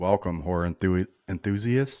Welcome,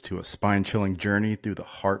 enthusiasts, to a spine chilling journey through the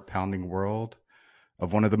heart pounding world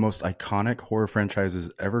of one of the most iconic horror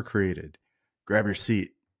franchises ever created. Grab your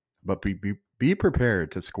seat, but be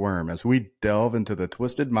prepared to squirm as we delve into the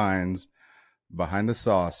twisted minds behind the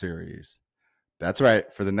Saw series. That's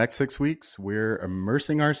right, for the next 6 weeks, we're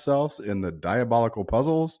immersing ourselves in the diabolical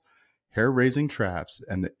puzzles, hair raising traps,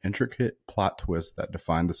 and the intricate plot twists that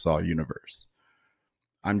define the Saw universe.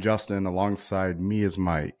 I'm Justin. Alongside me is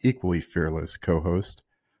my equally fearless co-host,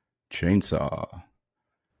 Chainsaw.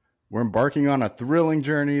 We're embarking on a thrilling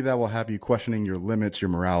journey that will have you questioning your limits, your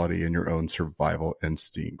morality, and your own survival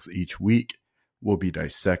instincts. Each week, we'll be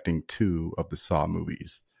dissecting 2 of the Saw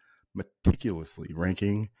movies, meticulously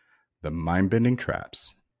ranking the mind-bending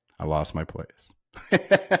traps. I lost my place.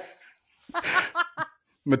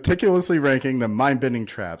 Meticulously ranking the mind-bending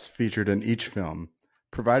traps featured in each film,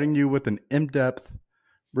 providing you with an in-depth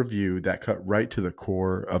review that cut right to the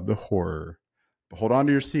core of the horror. But hold on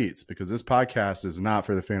to your seats, because this podcast is not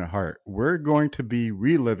for the faint of heart. We're going to be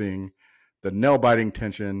reliving the nail-biting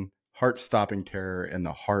tension, heart-stopping terror, and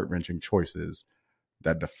the heart-wrenching choices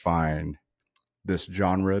that define this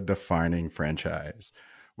genre-defining franchise.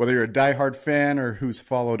 Whether you're a diehard fan or who's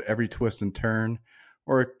followed every twist and turn,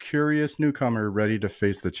 or a curious newcomer ready to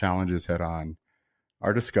face the challenges head-on,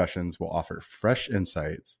 our discussions will offer fresh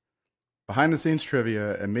insights, behind-the-scenes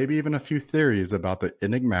trivia, and maybe even a few theories about the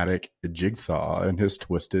enigmatic Jigsaw and his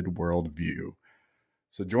twisted worldview.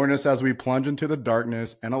 So join us as we plunge into the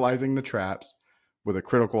darkness, analyzing the traps with a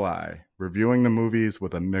critical eye, reviewing the movies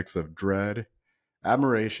with a mix of dread,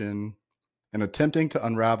 admiration, and attempting to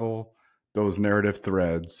unravel those narrative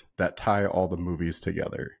threads that tie all the movies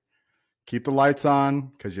together. Keep the lights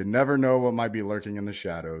on, because you never know what might be lurking in the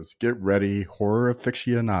shadows. Get ready, horror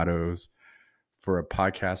aficionados, for a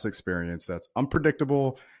podcast experience that's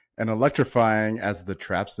unpredictable and electrifying as the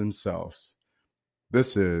traps themselves.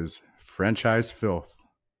 This is Franchise Filth,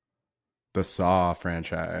 the Saw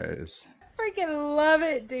franchise. Freaking love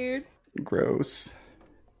it, dude. Gross.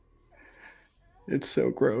 It's so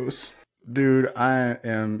gross. Dude, I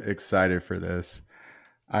am excited for this.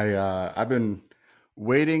 I've been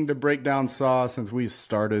waiting to break down Saw since we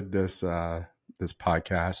started this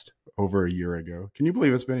podcast over a year ago. Can you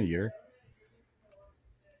believe it's been a year?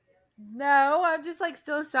 No, I'm just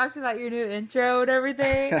still shocked about your new intro and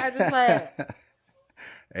everything. I just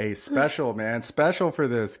Hey, special, man. Special for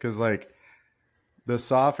this, because the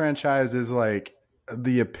Saw franchise is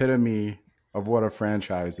the epitome of what a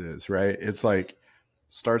franchise is, right? It's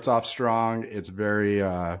starts off strong. It's very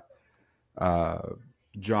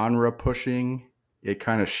genre pushing. It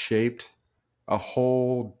kind of shaped a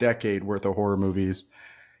whole decade worth of horror movies,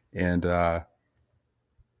 and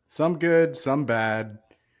some good, some bad.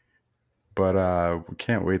 But we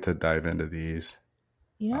can't wait to dive into these.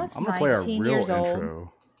 You know, it's I'm gonna play our real years intro, old.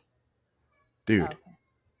 dude. Oh, okay.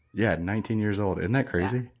 Yeah, 19 years old. Isn't that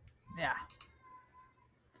crazy? Yeah.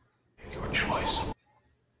 Your choice.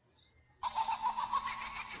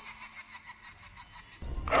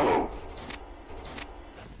 Hello.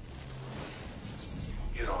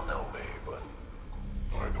 You don't know me, but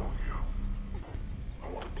I know you. I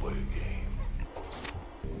want to play a game.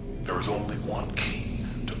 There is only one key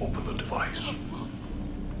to open the device.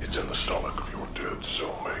 It's in the stomach of your dead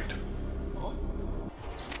cellmate.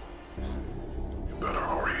 You better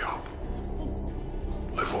hurry up.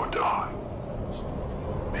 Live or die.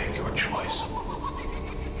 Make your choice.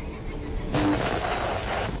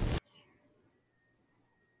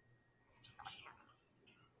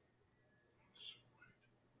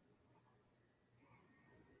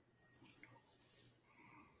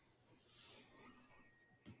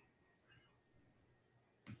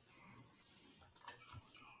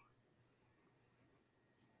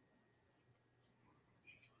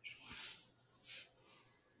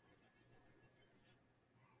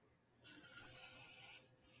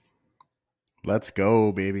 Let's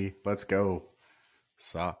go, baby. Let's go.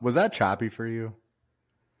 Saw. Was that choppy for you?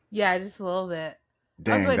 Yeah, just a little bit.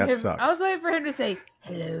 Dang, that sucks. I was waiting for him to say,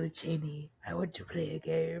 "Hello, Cheney. I want to play a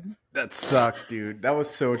game." That sucks, dude. That was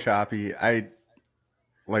so choppy. I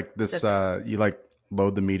like this. You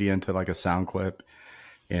load the media into a sound clip,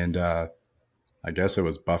 and I guess it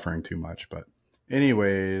was buffering too much. But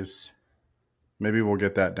anyways, maybe we'll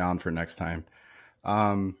get that down for next time.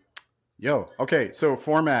 Okay. So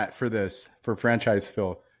format for this, for Franchise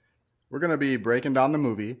Filth, we're going to be breaking down the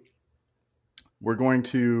movie. We're going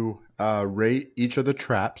to rate each of the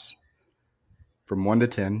traps from 1 to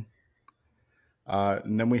 10.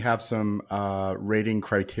 And then we have some rating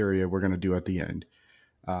criteria we're going to do at the end.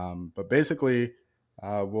 But basically,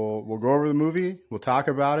 We'll go over the movie. We'll talk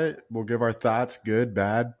about it. We'll give our thoughts, good,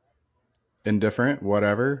 bad, indifferent,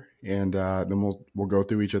 whatever, and then we'll go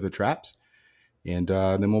through each of the traps, and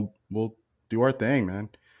then we'll do our thing, man.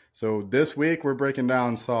 So this week we're breaking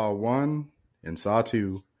down Saw 1 and Saw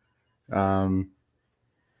 2.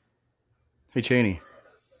 Hey Cheney.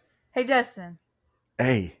 Hey, Justin.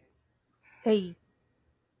 Hey, Hey.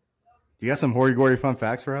 you got some hoary-gory fun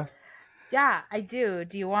facts for us? Yeah, I do.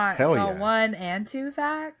 Do you want Hell Saw yeah. 1 and 2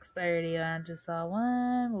 facts? Or do you want just Saw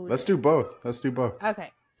 1? What would Let's you- do both. Let's do both.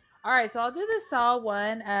 Okay. All right, so I'll do the Saw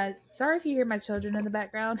 1. Sorry if you hear my children in the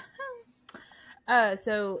background.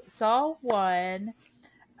 So Saw 1.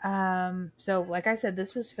 So like I said,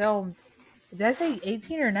 this was filmed. Did I say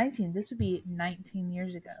 18 or 19? This would be 19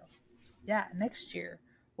 years ago. Yeah, next year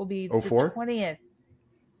will be the 04? 20th.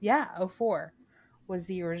 Yeah, 04 was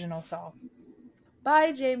the original Saw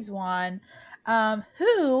by James Wan.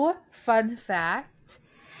 Who, fun fact,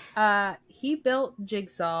 he built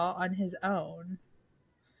Jigsaw on his own.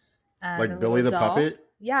 Like Billy the doll. Puppet?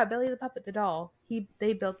 Yeah, Billy the Puppet, the doll.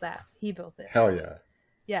 They built that. He built it. Hell yeah.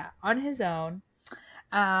 Yeah, on his own.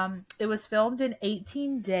 It was filmed in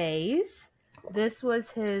 18 days. This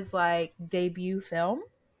was his debut film.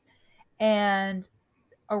 And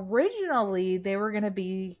originally they were going to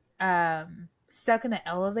be stuck in an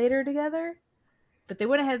elevator together, but they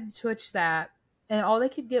went ahead and switched that, and all they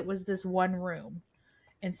could get was this one room.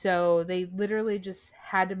 And so they literally just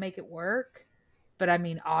had to make it work. But I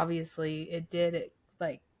mean, obviously it did. It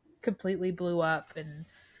completely blew up, and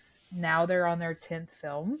now they're on their 10th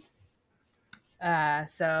film.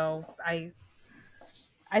 So I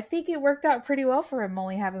think it worked out pretty well for him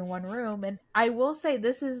only having one room. And I will say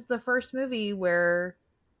this is the first movie where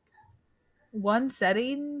one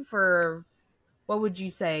setting for, what would you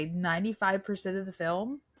say, 95% of the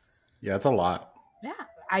film? Yeah, it's a lot. Yeah.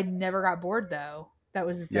 I never got bored though. That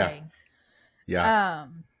was the Yeah. thing. Yeah.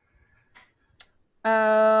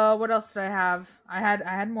 What else did I have? I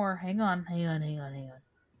had more. Hang on. I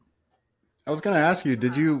was going to ask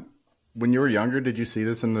you, when you were younger, did you see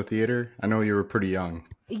this in the theater? I know you were pretty young.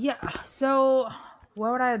 Yeah. So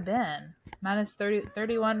what would I have been? Minus 30,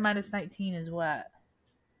 31 minus 19 is what?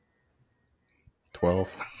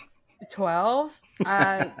 12. 12?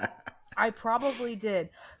 I probably did.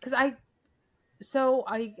 Because I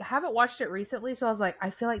haven't watched it recently, so I was like, I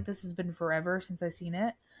feel like this has been forever since I've seen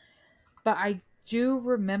it. But I do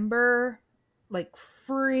remember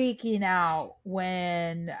freaking out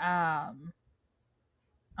when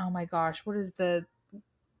oh my gosh, what is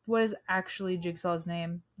actually Jigsaw's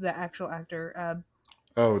name? The actual actor.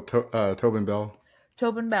 Tobin Bell.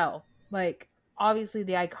 Tobin Bell. Obviously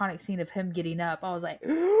the iconic scene of him getting up. I was like,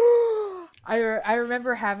 I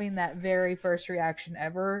remember having that very first reaction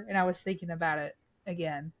ever, and I was thinking about it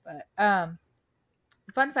again. But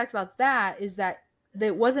fun fact about that is that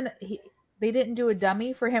they didn't do a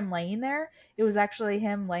dummy for him laying there. It was actually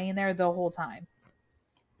him laying there the whole time.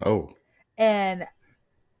 Oh. And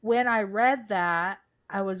when I read that,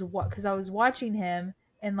 because I was watching him,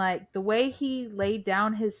 and the way he laid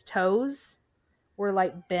down, his toes were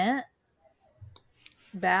bent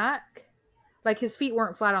back. His feet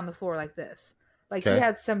weren't flat on the floor like this. Okay. He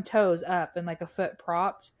had some toes up and a foot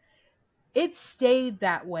propped. It stayed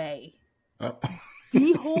that way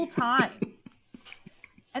the whole time.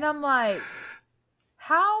 And I'm like,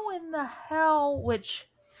 how in the hell, which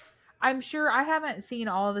I'm sure I haven't seen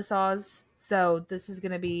all of the Saws, so this is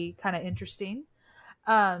going to be kind of interesting.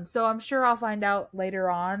 So I'm sure I'll find out later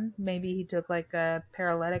on. Maybe he took a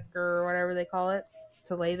paralytic or whatever they call it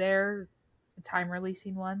to lay there, a time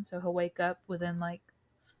releasing one, so he'll wake up within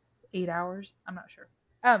 8 hours. I'm not sure.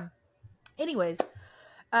 Anyways,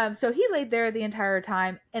 so he laid there the entire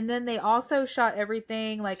time, and then they also shot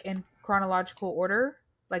everything in chronological order,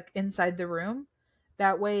 inside the room.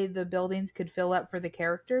 That way the buildings could fill up for the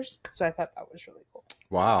characters. So I thought that was really cool.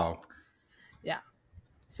 Wow. Yeah.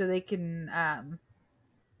 So they can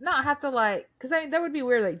not have to because that would be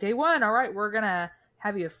weird. Day one, all right, we're gonna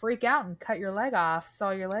have you freak out and cut your leg off,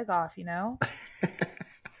 saw your leg off,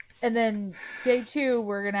 and then day two,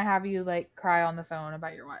 we're gonna have you cry on the phone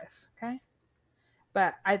about your wife. Okay.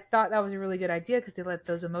 But I thought that was a really good idea because they let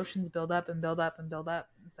those emotions build up and build up and build up.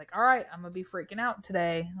 It's all right, I'm gonna be freaking out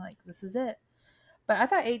today. This is it. But I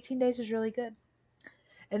thought 18 days was really good.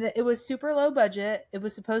 And it was super low budget. It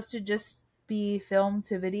was supposed to just be filmed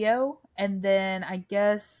to video. And then I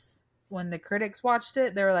guess when the critics watched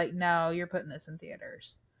it, they were like, no, you're putting this in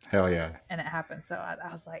theaters. Hell yeah. And it happened. So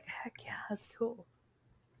I was like, heck yeah, that's cool.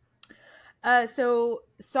 So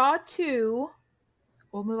Saw 2,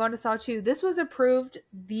 we'll move on to Saw 2. This was approved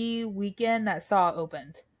the weekend that Saw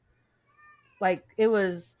opened. Like they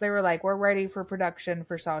were like, we're ready for production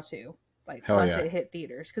for Saw 2. Like Hell once yeah. it hit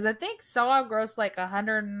theaters. Because I think Saw grossed like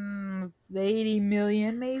 180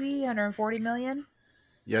 million, maybe 140 million.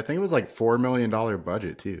 Yeah, I think it was like $4 million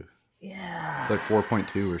budget too. Yeah. It's like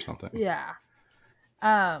 4.2 or something. Yeah.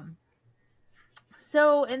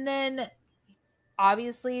 So, and then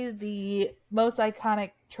obviously the most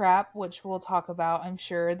iconic trap, which we'll talk about, I'm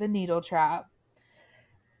sure, the needle trap.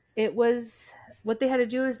 It was, what they had to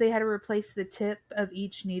do is they had to replace the tip of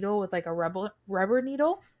each needle with like a rubber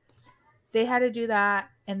needle. They had to do that,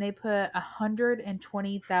 and they put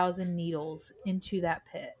 120,000 needles into that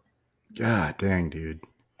pit. God dang, dude.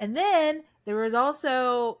 And then there was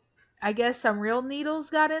also, I guess, some real needles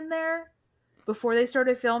got in there before they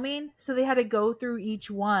started filming. So they had to go through each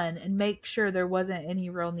one and make sure there wasn't any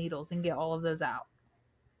real needles and get all of those out.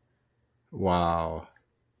 Wow.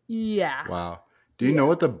 Yeah. Wow. Do you know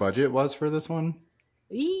what the budget was for this one?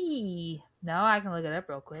 No, I can look it up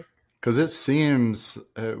real quick. Because it seems,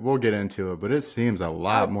 we'll get into it, but it seems a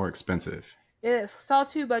lot more expensive. Saw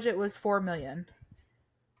 2 budget was $4 million.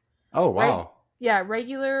 Oh, wow.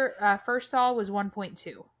 Regular first Saw was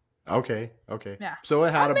 1.2. Okay. Yeah. So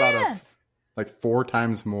it had about like 4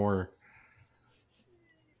 times more.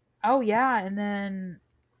 Oh, yeah. And then,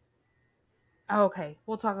 okay,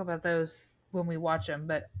 we'll talk about those when we watch them.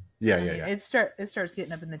 But yeah. It starts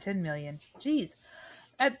getting up in the 10 million. Jeez.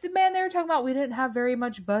 Man, they were talking about we didn't have very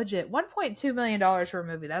much budget. $1.2 million for a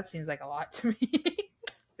movie. That seems like a lot to me.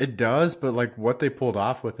 It does, but like what they pulled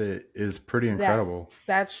off with it is pretty incredible.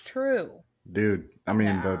 That's true. Dude, I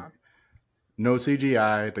mean, the no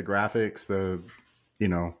CGI, the graphics, the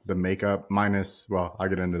makeup minus, well, I'll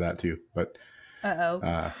get into that too, but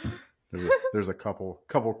there's a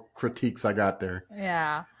couple critiques I got there.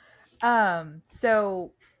 Yeah.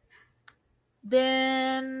 So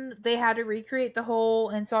then they had to recreate the whole,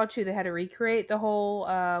 in Saw 2, they had to recreate the whole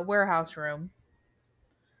warehouse room.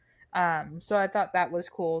 So I thought that was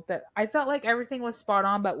cool. That I felt like everything was spot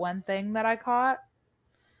on, but one thing that I caught,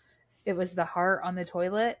 it was the heart on the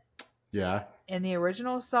toilet. Yeah. In the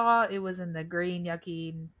original Saw, it was in the green,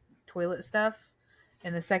 yucky toilet stuff.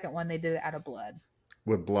 In the second one, they did it out of blood.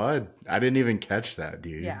 With blood? I didn't even catch that,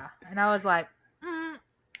 dude. Yeah. And I was like,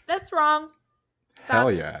 that's wrong.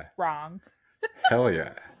 Hell yeah. Wrong. Hell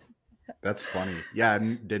yeah. That's funny. Yeah, I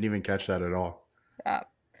didn't even catch that at all. Yeah.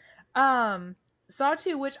 Saw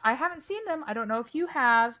 2, which I haven't seen them. I don't know if you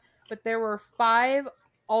have, but there were 5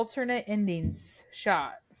 alternate endings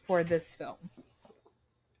shot for this film.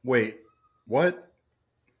 Wait, what?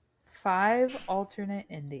 5 alternate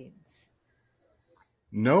endings.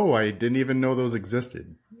 No, I didn't even know those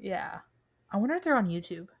existed. Yeah. I wonder if they're on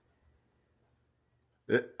YouTube.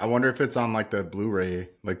 I wonder if it's on like the Blu-ray,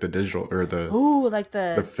 like the digital or the like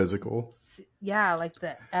the physical. Yeah, like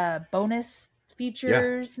the bonus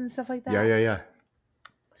features and stuff like that. Yeah.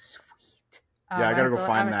 Sweet. Yeah, I gotta go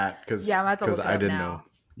find that because I didn't know.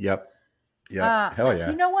 Yep. Hell yeah.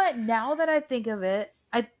 You know what? Now that I think of it,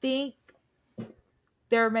 I think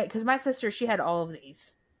they're because my sister, she had all of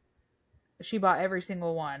these. She bought every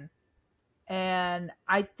single one, and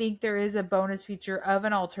I think there is a bonus feature of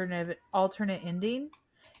an alternate ending,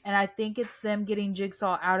 and I think it's them getting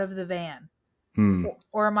Jigsaw out of the van.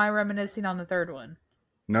 Or am I reminiscing on the third one?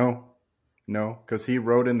 No, because he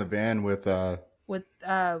rode in the van with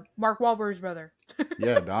Mark Wahlberg's brother.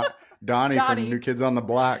 Yeah, Donnie from New Kids on the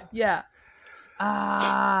Block. Yeah.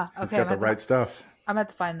 Okay. He's got the right stuff. I'm about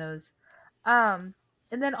to find those. And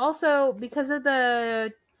then also because of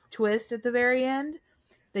the twist at the very end,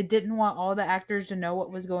 they didn't want all the actors to know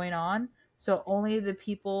what was going on, so only the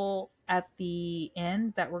people at the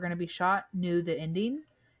end that were going to be shot knew the ending.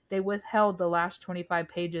 They withheld the last 25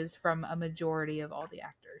 pages from a majority of all the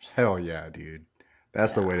actors. Hell yeah, dude.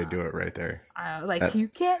 That's the way to do it right there. You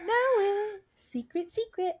can't know it.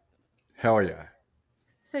 Secret. Hell yeah.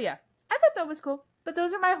 So yeah, I thought that was cool. But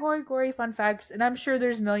those are my horror-gory fun facts, and I'm sure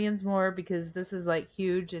there's millions more because this is like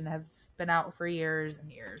huge and has been out for years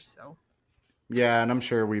and years. So yeah, and I'm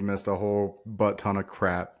sure we missed a whole butt ton of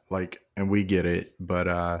crap, and we get it.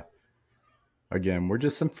 But again, we're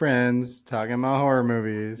just some friends talking about horror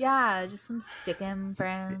movies. Yeah, just some stickin'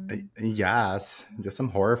 friends. Yes, just some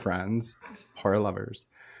horror friends, horror lovers.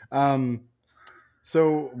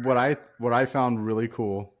 So what I found really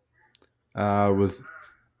cool was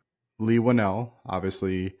Lee Winnell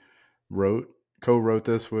obviously co-wrote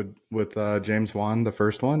this with James Wan, the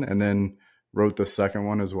first one, and then wrote the second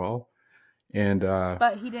one as well. And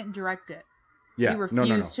but he didn't direct it. Yeah, he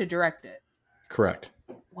refused to direct it. Correct.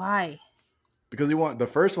 Why? Because the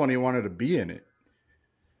first one he wanted to be in it.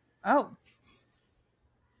 Oh.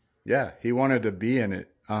 Yeah, he wanted to be in it.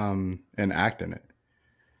 and act in it.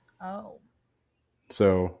 Oh.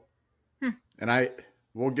 So, and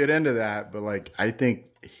we'll get into that, but like, I think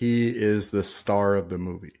he is the star of the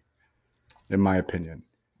movie, in my opinion.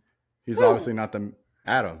 He's obviously not the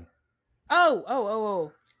Adam.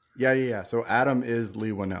 Oh. Yeah. So Adam is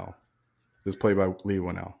Lee Winnell. Is played by Lee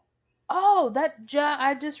Winnell. Oh,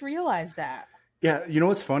 I just realized that. Yeah, you know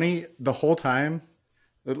what's funny? The whole time,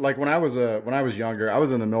 like when I was younger, I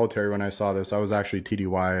was in the military when I saw this. I was actually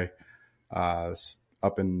TDY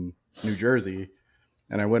up in New Jersey,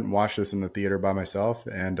 and I went and watched this in the theater by myself,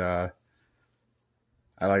 and I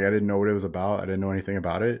didn't know what it was about. I didn't know anything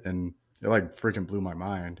about it, and it like freaking blew my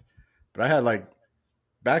mind. But I had like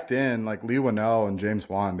back then, like Lee Winnell and James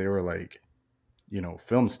Wan, they were like,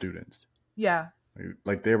 film students. Yeah.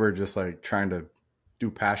 Like they were just like trying to do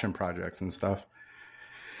passion projects and stuff.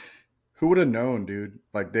 Who would have known, dude?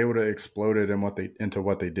 Like they would have exploded into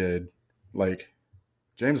what they did. Like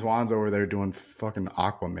James Wan's over there doing fucking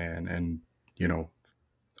Aquaman and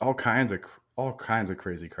all kinds of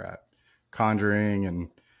crazy crap, Conjuring, and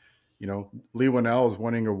Lee Winnell is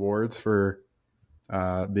winning awards for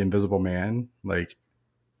The Invisible Man. Like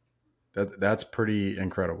that's pretty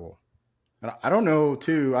incredible. And I don't know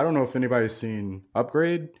if anybody's seen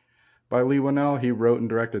Upgrade by Lee Winnell. He wrote and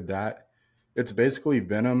directed that. It's basically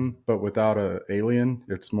Venom, but without a alien.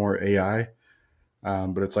 It's more AI.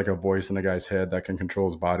 But it's like a voice in the guy's head that can control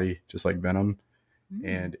his body, just like Venom.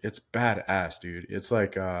 And it's badass, dude. It's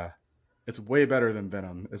like, it's way better than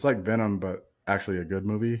Venom. It's like Venom, but actually a good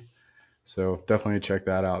movie. So definitely check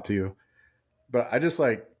that out too. But I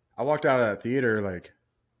walked out of that theater like,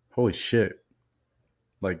 holy shit.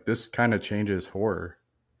 Like this kind of changes horror.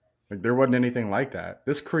 Like there wasn't anything like that.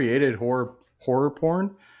 This created horror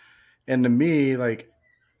porn. And to me, like,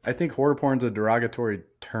 I think horror porn's a derogatory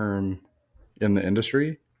term in the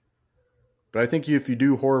industry. But I think if you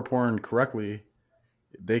do horror porn correctly,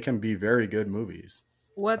 they can be very good movies.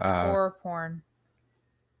 What's horror porn?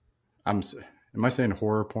 Am I saying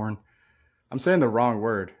horror porn? I'm saying the wrong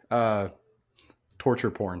word.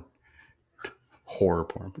 Torture porn. Horror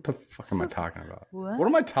porn. What the fuck am I talking about? What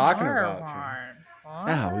am I talking about?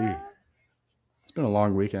 It's been a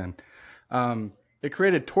long weekend. It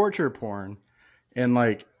created torture porn, and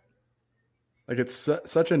like it's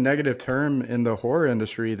such a negative term in the horror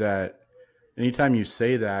industry that anytime you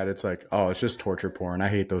say that, it's like, oh, it's just torture porn. I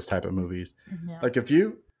hate those type of movies. Yeah. Like if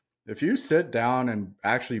you sit down and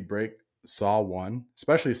actually break Saw 1,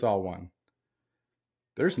 especially Saw 1,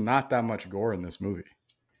 there's not that much gore in this movie.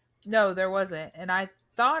 No, there wasn't. And I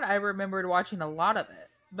thought I remembered watching a lot of it,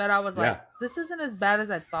 but I was like, this isn't as bad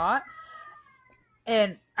as I thought.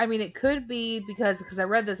 And I mean, it could be because I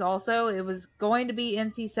read this also, it was going to be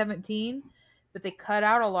NC-17, but they cut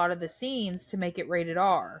out a lot of the scenes to make it rated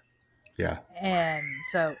R. Yeah. And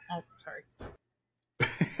so, oh, sorry.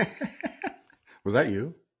 Was that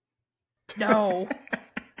you? No.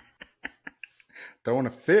 Don't want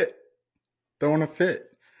to fit.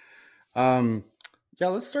 Yeah,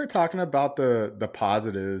 let's start talking about the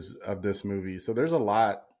positives of this movie. So there's a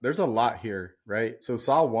lot here, right? So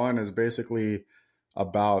Saw 1 is basically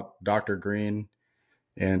about Dr. Green,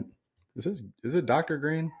 and is it Dr.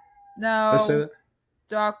 Green? No. Let's say that.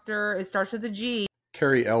 Doctor, it starts with a G.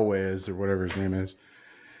 Cary Elwes or whatever his name is.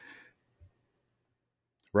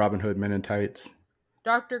 Robin Hood Men in Tights.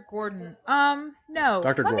 Dr. Gordon. No.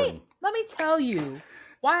 Dr. Gordon. Let me tell you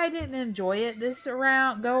why I didn't enjoy it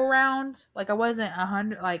go around. Like I wasn't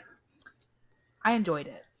 100. Like I enjoyed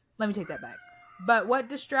it. Let me take that back. But what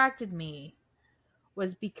distracted me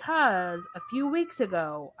was because a few weeks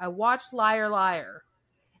ago I watched Liar Liar,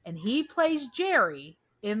 and he plays Jerry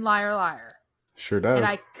in Liar Liar. Sure does. And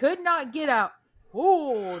I could not get out.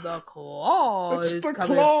 Oh, the claw it's is the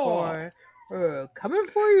coming claw. Coming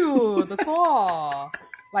for you, the claw.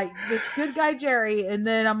 Like this good guy Jerry, and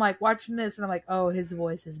then I'm like watching this, and I'm like, oh, his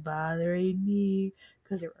voice is bothering me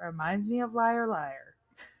because it reminds me of Liar Liar.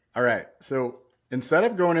 All right, so instead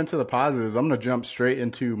of going into the positives, I'm going to jump straight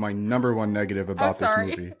into my number one negative about this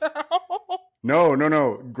movie.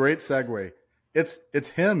 No, great segue. It's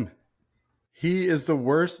him. He is the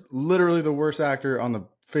worst, literally the worst actor on the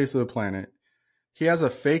face of the planet. He has a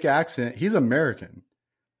fake accent. He's American,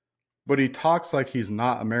 but he talks like he's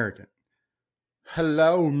not American.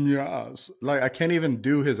 Hello, yes. Like I can't even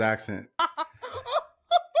do his accent.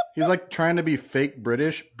 He's like trying to be fake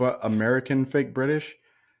British, but American fake British.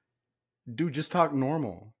 Dude, just talk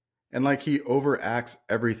normal. And like he overacts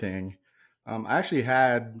everything. I actually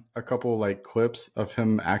had a couple like clips of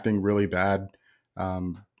him acting really bad.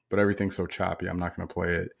 But everything's so choppy. I'm not going to play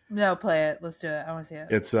it. No, play it. Let's do it. I want to see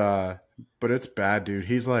it. But it's bad, dude.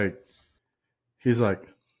 He's like,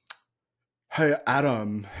 hey,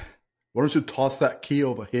 Adam, why don't you toss that key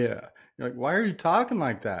over here? You're like, why are you talking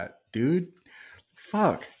like that, dude?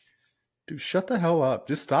 Fuck. Dude, shut the hell up.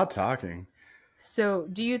 Just stop talking. So,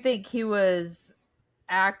 do you think he was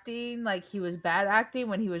acting like he was bad acting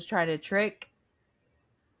when he was trying to trick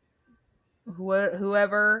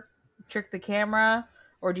whoever tricked the camera?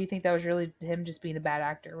 Or do you think that was really him just being a bad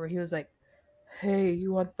actor where he was like, hey,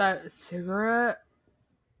 you want that cigarette?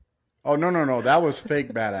 Oh, no. That was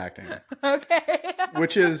fake bad acting. Okay.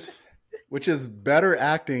 which is better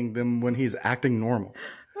acting than when he's acting normal.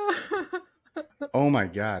 Oh my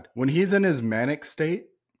God. When he's in his manic state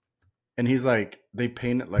and he's like, they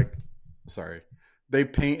paint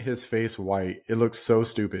his face white. It looks so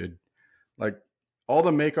stupid. Like all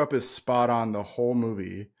the makeup is spot on the whole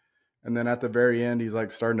movie. And then at the very end, he's like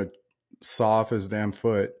starting to saw off his damn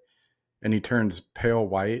foot and he turns pale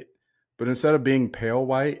white. But instead of being pale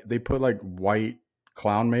white, they put like white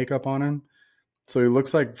clown makeup on him. So he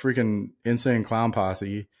looks like freaking Insane Clown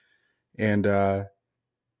Posse. And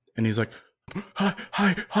he's like,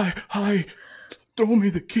 hi, throw me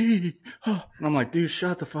the key. And I'm like, dude,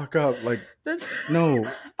 shut the fuck up. Like, no.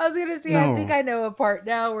 I was going to say, no. I think I know a part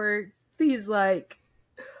now where he's like,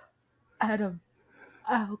 Adam,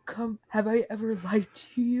 how come, have I ever lied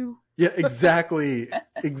to you? Yeah, exactly.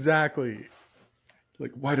 Exactly.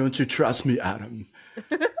 Like, why don't you trust me, Adam?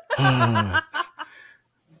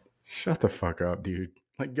 Shut the fuck up, dude.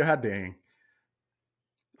 Like, god dang.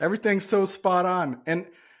 Everything's so spot on.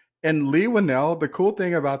 And Lee Winnell, the cool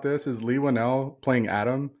thing about this is Lee Winnell playing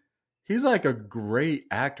Adam. He's like a great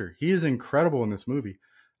actor. He is incredible in this movie.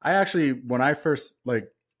 I actually, when I first, like,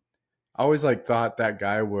 I always like thought that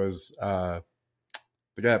guy was the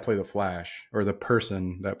guy that played the Flash, or the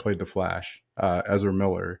person that played the Flash, Ezra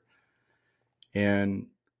Miller. And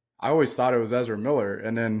I always thought it was Ezra Miller.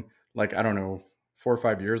 And then, like, I don't know, 4 or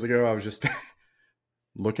 5 years ago, I was just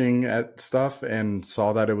looking at stuff and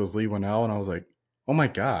saw that it was Lee Winnell. And I was like, oh my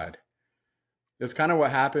God. It's kind of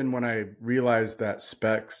what happened when I realized that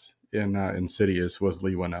Specs in Insidious was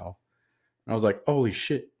Lee Winnell. And I was like, holy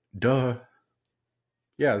shit, duh.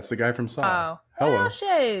 Yeah, it's the guy from Saw. Oh, hello. Well,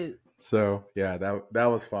 shoot. So yeah, that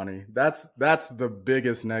was funny. That's the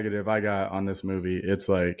biggest negative I got on this movie. It's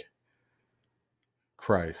like,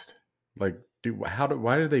 Christ, like, dude,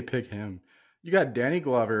 why did they pick him? You got Danny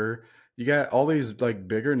Glover, you got all these like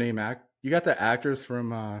bigger name you got the actors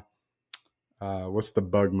from what's the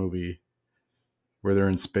bug movie where they're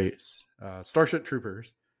in space? Starship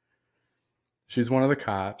Troopers. She's one of the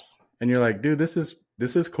cops, and you're like, dude, this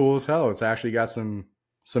is cool as hell. It's actually got some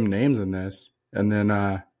names in this, and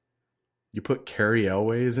then you put Carrie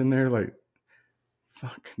Elways in there, like,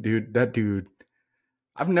 fuck, dude, that dude.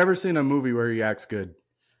 I've never seen a movie where he acts good.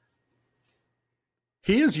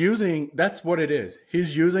 He is using, that's what it is.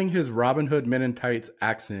 He's using his Robin Hood Men in Tights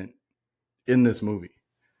accent in this movie.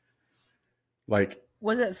 Like,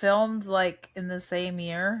 was it filmed like in the same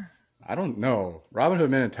year? I don't know. Robin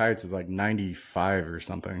Hood Men in Tights is like 95 or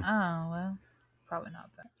something. Oh, well, probably not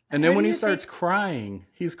that. And then when he starts crying,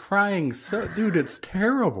 he's crying so, dude, it's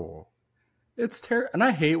terrible. It's terrible. And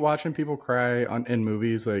I hate watching people cry in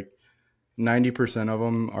movies. Like 90% of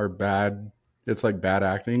them are bad. It's like bad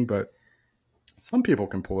acting, but some people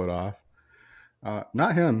can pull it off.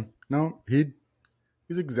 Not him. No, he's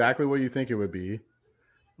exactly what you think it would be.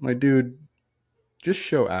 I'm like, dude, just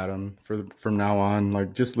show Adam from now on.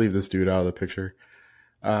 Like, just leave this dude out of the picture.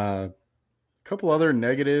 Couple other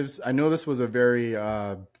negatives. I know this was a very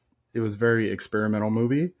experimental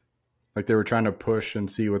movie. Like, they were trying to push and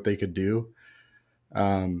see what they could do.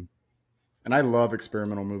 And I love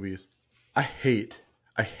experimental movies. I hate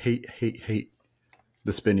the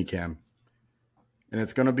spinny cam. And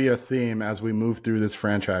it's going to be a theme as we move through this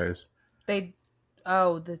franchise. Okay. I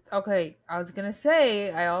was going to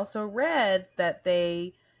say, I also read that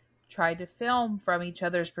they tried to film from each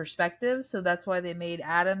other's perspectives. So that's why they made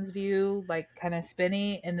Adam's view like kind of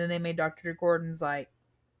spinny. And then they made Dr. Gordon's like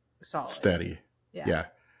solid. Steady. Yeah.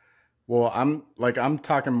 Well, I'm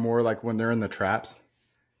talking more like when they're in the traps.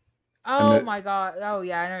 Oh my God. Oh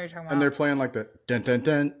yeah, I know what you're talking about. And they're playing like the dun dun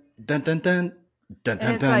dun dun dun dun dun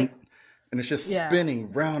dun dun. And it's just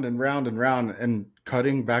spinning round and round and round and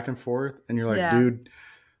cutting back and forth. And you're like, dude,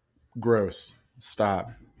 gross.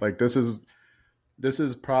 Stop. Like, this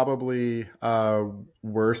is probably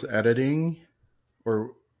worse editing.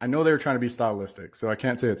 Or I know they were trying to be stylistic, so I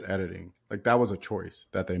can't say it's editing. Like, that was a choice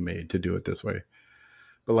that they made to do it this way.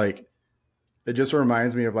 But like, it just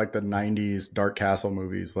reminds me of like the 90s Dark Castle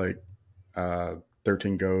movies, like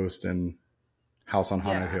 13 Ghosts and House on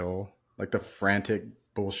Haunted Hill. Like the frantic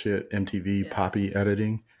bullshit MTV poppy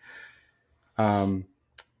editing.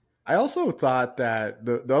 I also thought that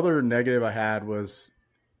the other negative I had was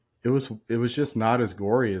it was just not as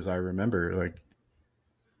gory as I remember.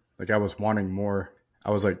 Like I was wanting more.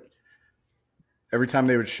 I was like every time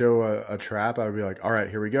they would show a trap, I would be like, all right,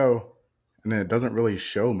 here we go, and then it doesn't really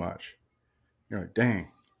show much. You're like,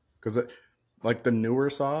 dang, because like the newer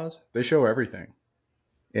saws, they show everything,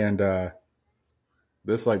 and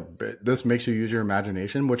this makes you use your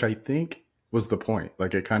imagination, which I think was the point.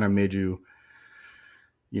 Like it kind of made you,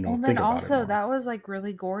 Well, then think about it also more. that was like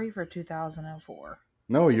really gory for 2004.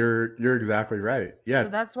 No, you're exactly right. So Yeah,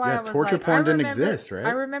 that's why yeah. I was Torture like, porn didn't exist, I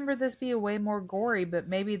right? remember this being way more gory, but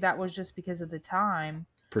maybe that was just because of the time.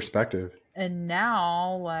 Perspective. And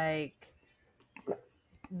now, like,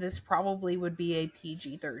 this probably would be a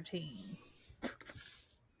PG-13.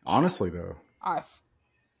 Honestly, though, I Because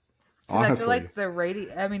I feel honestly, like the rating.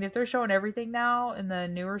 I mean, if they're showing everything now in the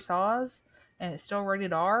newer Saws and it's still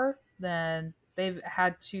rated R, then they've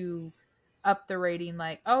had to up the rating.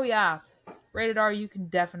 Like, oh yeah, rated R. You can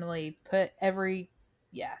definitely put every.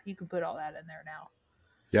 Yeah, you can put all that in there now.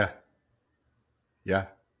 yeah, yeah.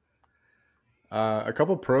 A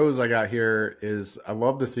couple pros I got here is I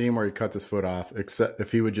love the scene where he cuts his foot off, except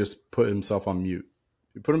if he would just put himself on mute.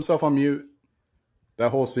 He put himself on mute. That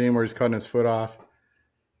whole scene where he's cutting his foot off,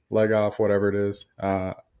 leg off, whatever it is.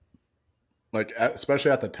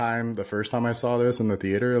 Especially at the time, the first time I saw this in the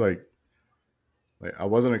theater, like I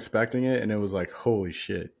wasn't expecting it, and it was like, holy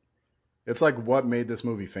shit! It's like what made this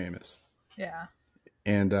movie famous, Yeah.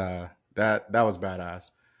 and that was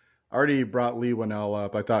badass. I already brought Lee Winnell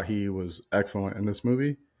up. I thought he was excellent in this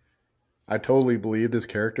movie. I totally believed his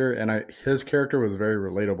character, and his character was very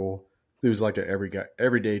relatable. He was like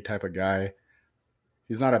everyday type of guy.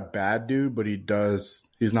 He's not a bad dude, but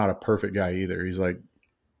he's not a perfect guy either. He's like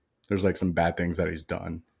there's like some bad things that he's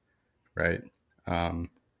done, right? Um,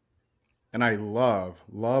 and I love,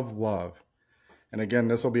 love, love. And again,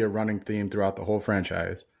 this will be a running theme throughout the whole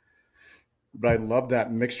franchise. But I love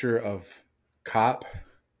that mixture of cop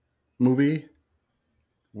movie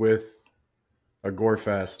with a gore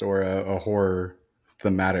fest or a horror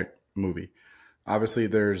thematic movie. Obviously,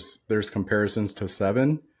 there's comparisons to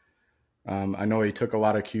Seven. I know he took a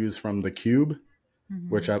lot of cues from The Cube,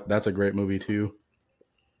 Mm-hmm. that's a great movie too.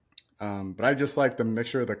 But I just like the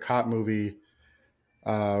mixture of the cop movie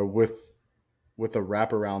with a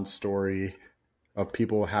wraparound story of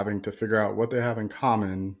people having to figure out what they have in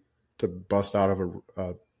common to bust out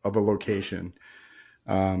of a location.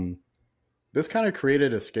 Um, this kind of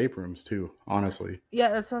created escape rooms too, honestly. Yeah,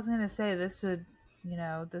 that's what I was gonna say. This would,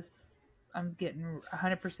 this. I'm getting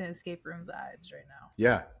 100% escape room vibes right now.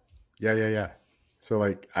 Yeah, yeah. So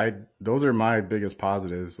like those are my biggest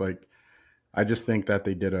positives. Like I just think that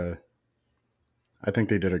I think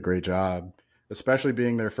they did a great job, especially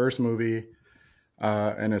being their first movie.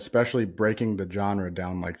 And especially breaking the genre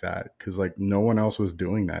down like that, because like no one else was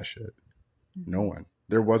doing that shit. No Mm-hmm. one.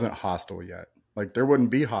 There wasn't Hostel yet. Like there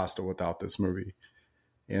wouldn't be Hostel without this movie.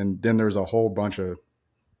 And then there's a whole bunch of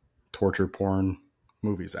torture porn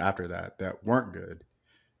movies after that weren't good,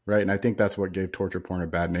 right? And I think that's what gave torture porn a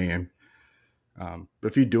bad name. But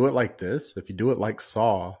if you do it like this, if you do it like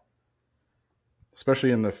Saw,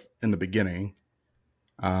 especially in the beginning,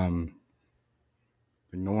 um,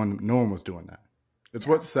 no one was doing that. It's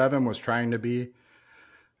Yeah. what Seven was trying to be.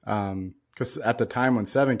 Because at the time when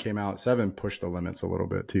Seven came out, Seven pushed the limits a little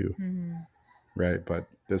bit too, Mm-hmm. right? But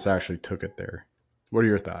this actually took it there. What are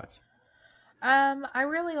your thoughts? I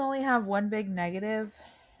really only have one big negative,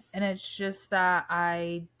 and it's just that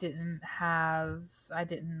I didn't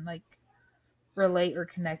like relate or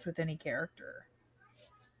connect with any character.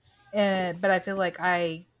 But I feel like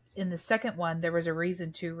in the second one, there was a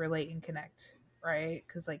reason to relate and connect, right?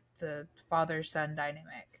 Because like the father son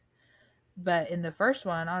dynamic. But in the first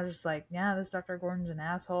one, I was just like, yeah, this Dr. Gordon's an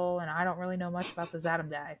asshole, and I don't really know much about this Adam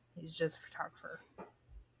guy. He's just a photographer.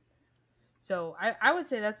 So I would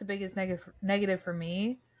say that's the biggest negative for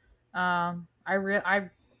me. I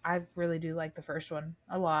really do like the first one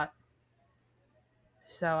a lot.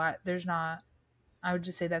 So there's not. I would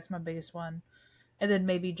just say that's my biggest one, and then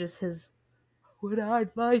maybe just his "Would I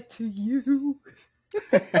lie to you?"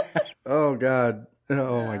 Oh God.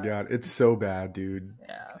 Oh my Yeah, God. It's so bad, dude.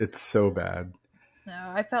 yeah. It's so bad. No,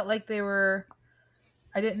 I felt like they were.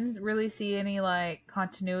 I didn't really see any like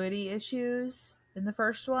continuity issues in the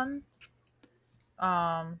first one.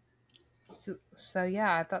 Um. So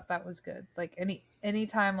yeah, I thought that was good. Like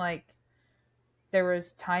anytime like there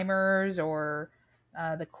was timers or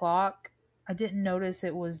the clock, I didn't notice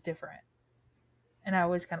it was different, and I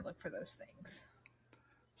always kind of look for those things.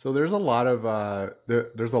 So there's a lot of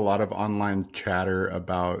online chatter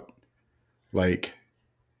about like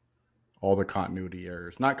all the continuity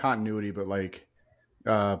errors. Not continuity, but like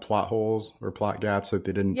plot holes or plot gaps that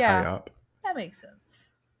they didn't tie up. That makes sense.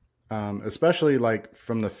 Especially like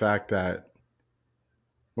from the fact that,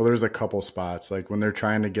 well, there's a couple spots like when they're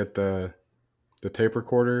trying to get the tape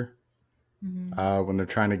recorder, when they're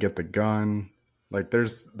trying to get the gun, like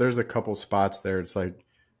there's a couple spots there. It's like,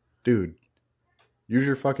 dude, use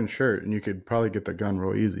your fucking shirt and you could probably get the gun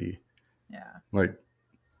real easy. Yeah. Like,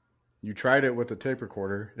 you tried it with the tape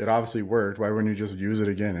recorder. It obviously worked. Why wouldn't you just use it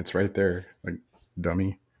again? It's right there. Like,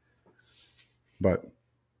 dummy.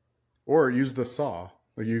 Or use the saw.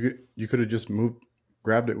 Like you could have just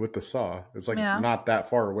grabbed it with the saw. It's like not that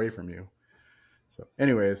far away from you. So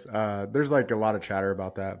anyways, there's like a lot of chatter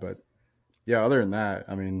about that. But yeah, other than that,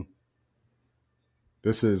 I mean,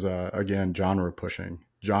 this is, again, genre pushing,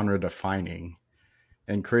 genre defining,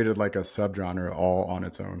 and created like a subgenre all on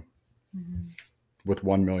its own with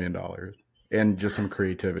 $1 million and just some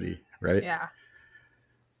creativity, right? Yeah.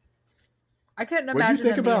 I couldn't imagine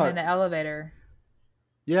them being in an elevator.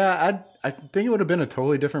 Yeah, I think it would have been a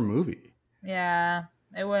totally different movie. Yeah,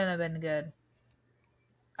 it wouldn't have been good.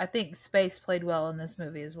 I think space played well in this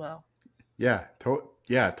movie as well. Yeah,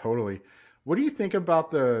 totally. What do you think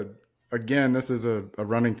about again, this is a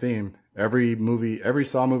running theme. Every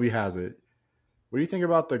Saw movie has it. What do you think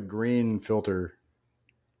about the green filter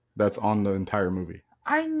that's on the entire movie?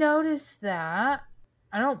 I noticed that.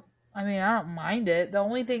 I don't mind it. The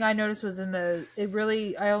only thing I noticed was I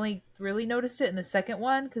only really noticed it in the second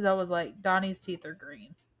one because I was like, Donnie's teeth are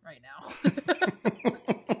green right now.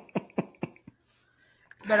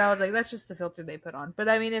 But I was like, that's just the filter they put on. But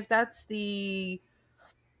I mean, if that's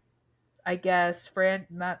I guess,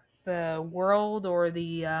 not the world or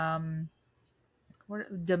the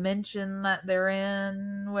dimension that they're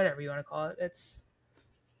in, whatever you want to call it.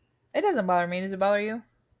 It doesn't bother me. Does it bother you?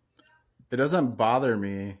 It doesn't bother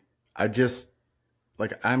me. I just,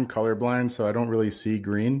 like, I'm colorblind, so I don't really see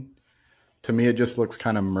green. To me, it just looks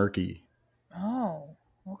kind of murky. Oh,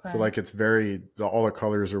 okay. So, like, it's all the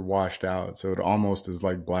colors are washed out. So it almost is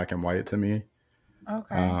like black and white to me.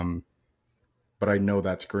 Okay. But I know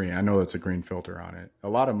that's green. I know that's a green filter on it. A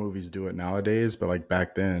lot of movies do it nowadays, but like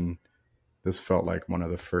back then, this felt like one of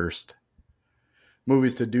the first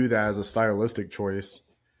movies to do that as a stylistic choice.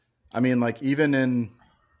 I mean, like, even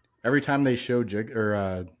every time they show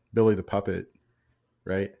Billy the Puppet,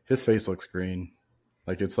 right? His face looks green.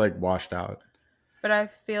 Like, it's like washed out. But I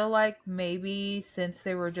feel like maybe since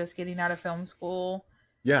they were just getting out of film school,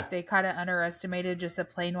 they kind of underestimated just a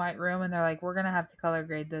plain white room, and they're like, we're going to have to color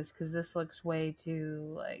grade this because this looks way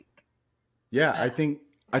too, like... Yeah, I think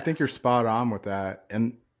you're spot on with that.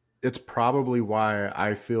 And it's probably why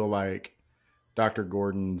I feel like Dr.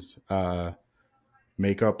 Gordon's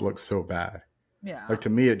makeup looks so bad. Yeah. Like, to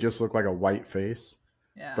me, it just looked like a white face.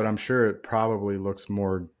 Yeah. But I'm sure it probably looks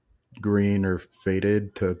more green or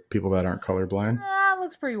faded to people that aren't colorblind. It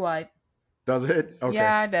looks pretty white. Does it? Okay.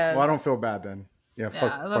 Yeah, it does. Well, I don't feel bad then. Yeah,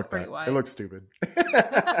 fuck pretty that. white. It looks stupid.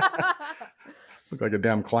 Look like a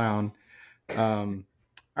damn clown. All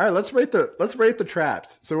right, let's rate the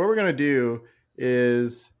traps. So what we're gonna do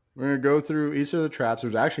is we're gonna go through each of the traps.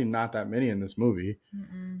 There's actually not that many in this movie.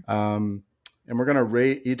 And we're gonna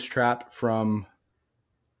rate each trap from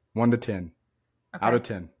 1 to 10. Okay. Out of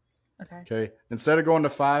 10. Okay. Instead of going to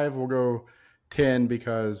 5, we'll go 10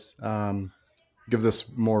 because it gives us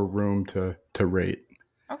more room to rate.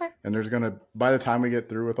 Okay. And by the time we get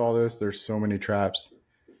through with all this, there's so many traps.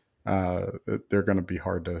 They're gonna be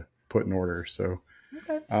hard to put in order. So,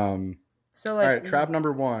 okay. So, like, all right, trap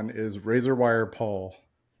number 1 is razor wire Paul.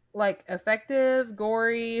 Like, effective,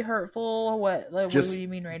 gory, hurtful. What? Like, what do you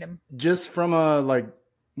mean rate him? Just from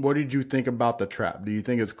what did you think about the trap? Do you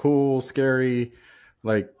think it's cool, scary?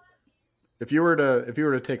 Like, if you were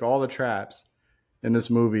to take all the traps in this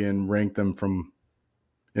movie and rank them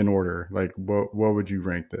in order, like, what would you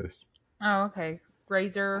rank this? Oh, okay.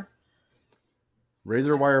 Razor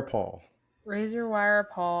wire Paul. Razor wire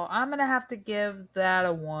Paul. I'm gonna have to give that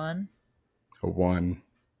a 1. A 1.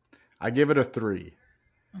 I give it a 3.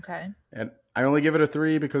 Okay. And I only give it a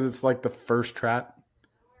 3 because it's like the first trap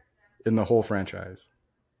in the whole franchise,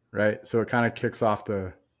 right? So it kind of kicks off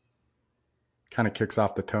the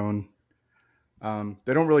tone.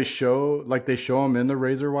 They don't really show, like, they show them in the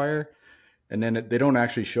razor wire, and then they don't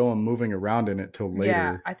actually show them moving around in it till later.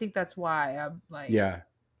 Yeah, I think that's why I'm like... Yeah.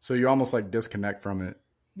 So you almost like disconnect from it.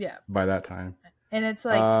 Yeah. By that time. And it's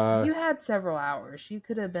like, you had several hours. You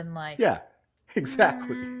could have been like... Yeah,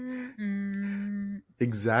 exactly.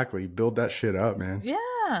 Exactly. Build that shit up, man.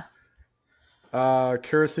 Yeah.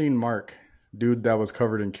 Kerosene Mark. Dude that was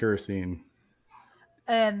covered in kerosene.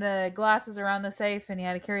 And the glass was around the safe, and he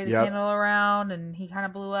had to carry the candle around, and he kind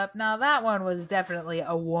of blew up. Now that one was definitely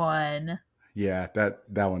a 1. Yeah, that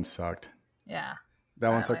one sucked. Yeah, that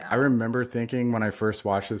one sucked. I remember thinking when I first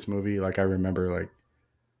watched this movie, like I remember like,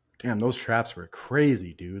 damn, those traps were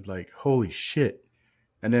crazy, dude. Like, holy shit.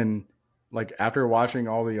 And then, like after watching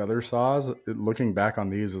all the other Saws, looking back on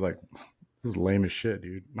these, is like, this is lame as shit,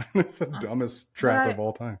 dude. It's the dumbest trap of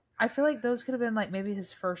all time. I feel like those could have been like maybe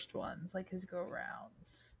his first ones, like his go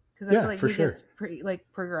rounds, because I feel like he gets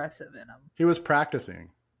progressive in them. He was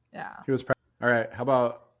practicing. Yeah, he was. All right, how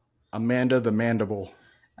about Amanda the Mandible?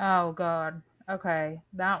 Oh God. Okay,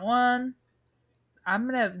 that one, I'm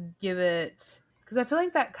gonna give it because I feel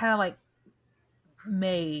like that kind of like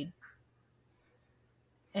made,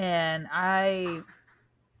 and I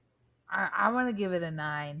want to give it a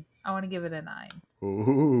 9. I want to give it a 9.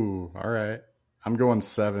 Ooh, all right. I'm going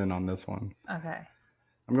 7 on this one. Okay.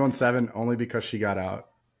 I'm going 7 only because she got out.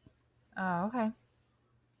 Oh, okay.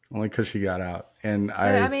 Only because she got out. And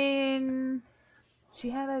I mean, she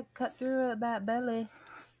had to cut through that belly.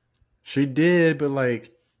 She did, but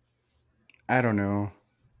like, I don't know.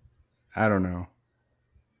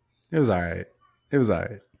 It was all right.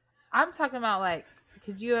 I'm talking about like,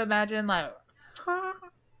 could you imagine like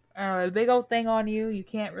a big old thing on you you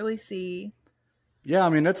can't really see? Yeah, I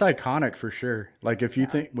mean, it's iconic for sure. Like if you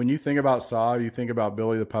when you think about Saw, you think about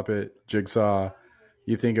Billy the Puppet, Jigsaw,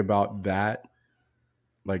 you think about that,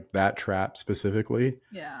 like that trap specifically.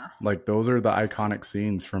 Yeah. Like those are the iconic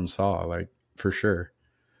scenes from Saw, like for sure.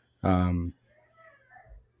 I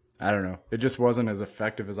don't know. It just wasn't as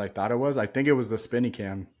effective as I thought it was. I think it was the spinny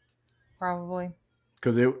cam. Probably.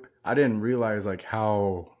 Because I didn't realize like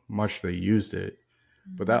how much they used it.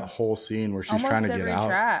 But that whole scene where she's trying to get out.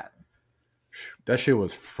 Trap. That shit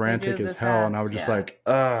was frantic as hell. And I was just like,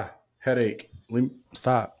 headache.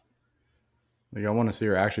 Stop. Like, I want to see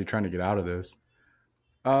her actually trying to get out of this.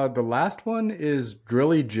 The last one is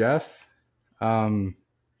Drilly Jeff. It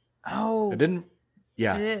didn't.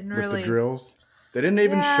 Yeah. It didn't really. With the drills. They didn't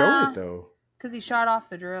even show it, though. Because he shot off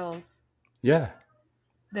the drills. Yeah.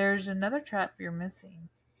 There's another trap you're missing.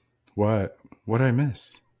 What? What'd I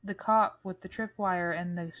miss? The cop with the tripwire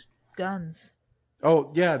and the guns.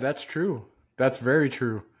 Oh, yeah, that's true. That's very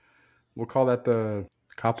true. We'll call that the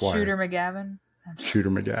cop wire. Shooter McGavin. Shooter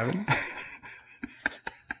McGavin.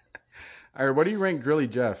 All right, what do you rank Drilly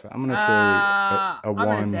Jeff? I'm going to say a 1. I'm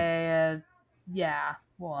going to say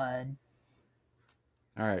 1.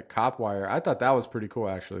 All right, cop wire. I thought that was pretty cool,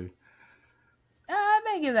 actually. I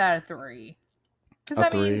may give that a 3.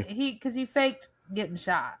 Because, he faked getting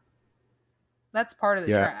shot. That's part of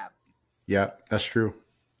the trap. Yeah, that's true.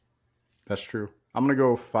 I'm going to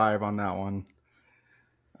go 5 on that one.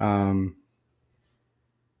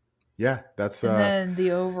 Yeah, that's... And then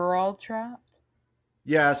the overall trap?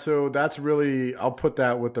 Yeah, so that's really... I'll put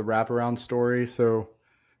that with the wraparound story. So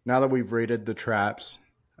now that we've rated the traps,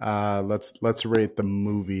 let's rate the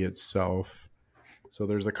movie itself. So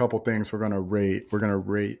there's a couple things we're going to rate. We're going to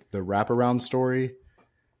rate the wraparound story,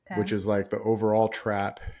 which is like the overall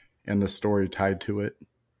trap and the story tied to it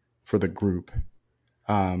for the group.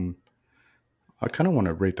 I kind of want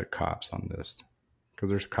to rate the cops on this because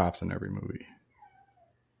there's cops in every movie.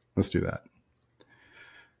 Let's do that.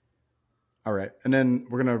 All right. And then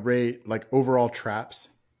we're going to rate like overall traps.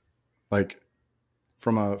 Like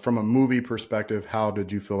from a movie perspective, how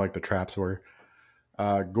did you feel like the traps were?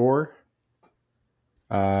 Gore,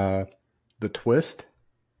 the twist,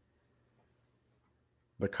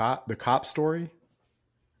 the cop story,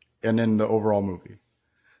 and then the overall movie.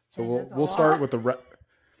 So we'll start with the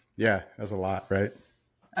yeah, that's a lot, right?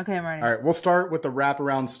 Okay, I'm ready. All right, we'll start with the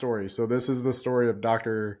wraparound story. So this is the story of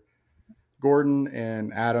Dr. Gordon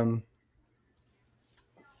and Adam.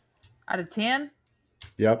 Out of 10?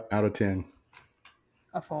 Yep, out of 10.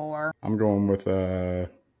 A 4. I'm going with a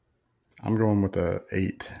 8. I'm going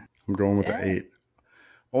with the 8.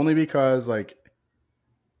 Only because like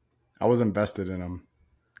I was invested in them.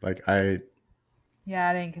 Like I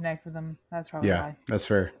didn't connect with them. That's probably why. That's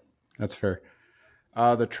fair.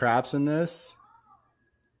 The traps in this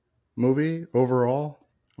movie overall,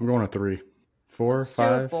 I'm going to 3. 4,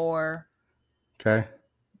 5. 4. Okay.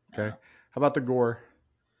 How about the gore?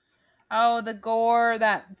 Oh, the gore,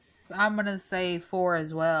 I'm going to say 4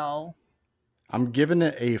 as well. I'm giving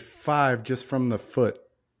it a 5 just from the foot.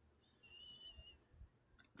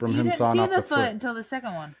 From him sawing off the foot. You didn't see the foot until the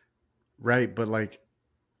second one. Right, but like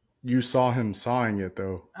you saw him sawing it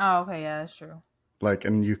though. Oh, okay, yeah, that's true. Like,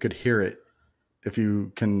 and you could hear it if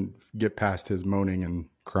you can get past his moaning and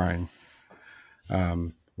crying,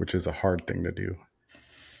 which is a hard thing to do.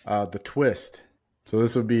 The twist. So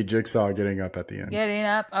this would be Jigsaw getting up at the end. Getting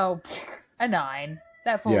up. Oh, a 9.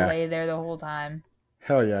 That fool Yeah. lay there the whole time.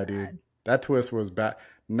 Hell yeah, dude. That twist was bad.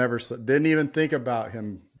 Didn't even think about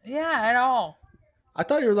him. Yeah, at all. I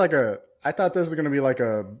thought this was going to be like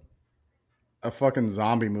a fucking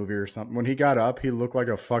zombie movie or something. When he got up, he looked like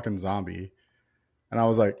a fucking zombie. And I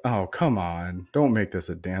was like, oh, come on. Don't make this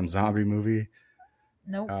a damn zombie movie.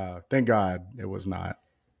 Nope. Thank God it was not.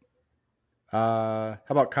 How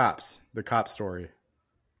about Cops? The Cop story.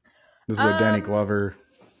 This is a Danny Glover.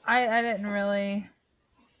 I didn't really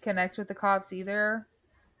connect with the Cops either.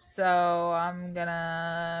 So I'm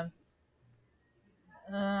gonna...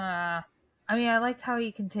 I mean, I liked how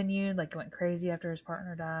he continued. Like, went crazy after his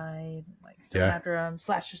partner died. Like, still went after him.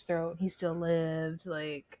 Slashed his throat. He still lived.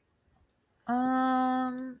 Like...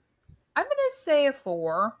 I'm gonna say a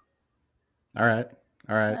 4. All right.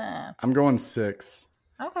 I'm going 6.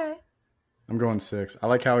 Okay. I'm going 6. I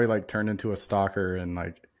like how he like turned into a stalker and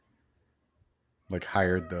like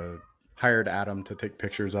hired Adam to take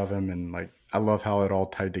pictures of him, and like I love how it all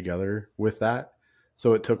tied together with that.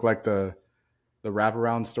 So it took like the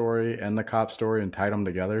wraparound story and the cop story and tied them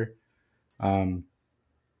together.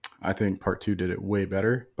 I think part 2 did it way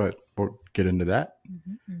better, but we'll get into that.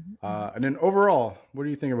 And then overall, what do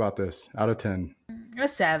you think about this out of 10? A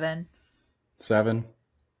 7. 7?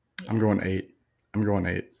 Yeah. I'm going 8.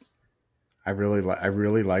 I really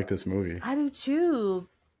like this movie. I do too.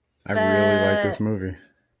 I really like this movie.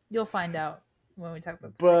 You'll find out when we talk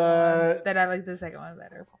about the second one that I like the second one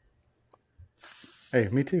better. Hey,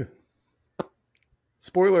 me too.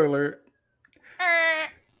 Spoiler alert.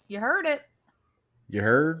 You heard it. You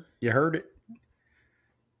heard it.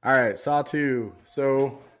 All right, Saw 2.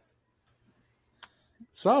 So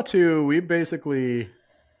Saw 2, we basically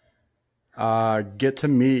get to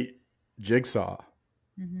meet Jigsaw.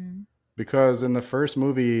 Because in the first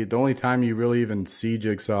movie, the only time you really even see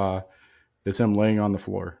Jigsaw is him laying on the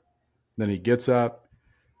floor. Then he gets up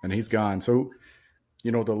and he's gone. So,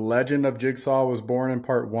 the legend of Jigsaw was born in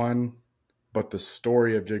part 1, but the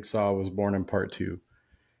story of Jigsaw was born in part 2.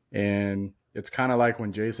 And it's kind of like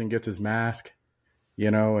when Jason gets his mask,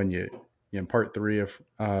 and you in part 3 of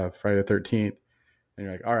Friday the 13th, and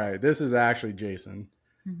you're like, all right, this is actually Jason.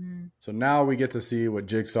 So now we get to see what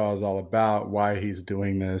Jigsaw is all about, why he's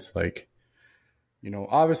doing this. Like,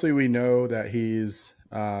 obviously we know that he's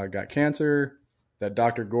got cancer, that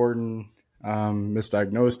Dr. Gordon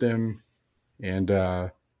misdiagnosed him,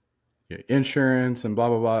 and insurance and blah,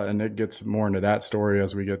 blah, blah. And it gets more into that story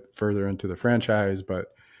as we get further into the franchise.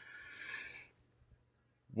 But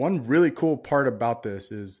one really cool part about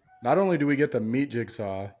this is not only do we get to meet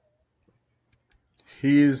Jigsaw,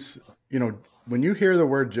 he's, when you hear the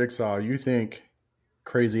word Jigsaw, you think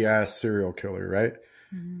crazy ass serial killer, right?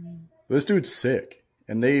 This dude's sick,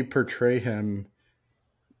 and they portray him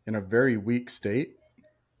in a very weak state.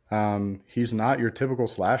 He's not your typical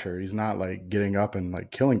slasher. He's not like getting up and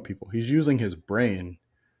like killing people. He's using his brain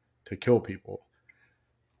to kill people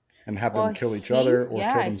and have them kill each other or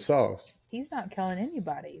kill themselves. He's not killing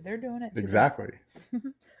anybody. They're doing it. Exactly.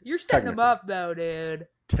 You're setting him up though, dude.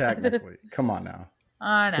 Technically. Come on now.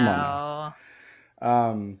 I know. Come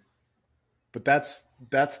on now. But that's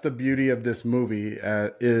the beauty of this movie,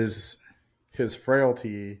 is his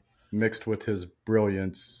frailty mixed with his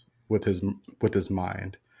brilliance, with his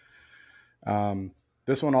mind.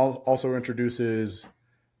 This one also introduces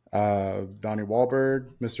Donnie Wahlberg,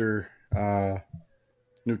 Mr.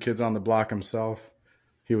 New Kids on the Block himself.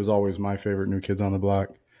 He was always my favorite New Kids on the Block.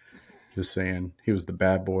 Just saying, he was the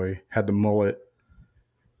bad boy, had the mullet,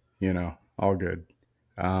 all good.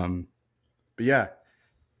 But yeah,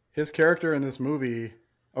 his character in this movie.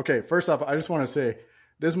 Okay, first off, I just want to say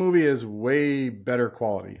this movie is way better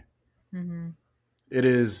quality. It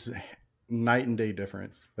is night and day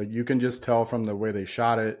difference. Like, you can just tell from the way they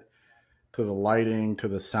shot it, to the lighting, to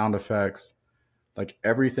the sound effects, like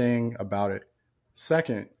everything about it.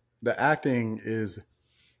 Second, the acting is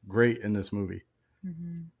great in this movie.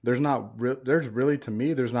 There's really, to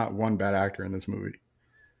me, there's not one bad actor in this movie.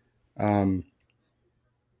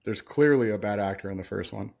 There's clearly a bad actor in the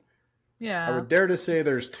first one. Yeah. I would dare to say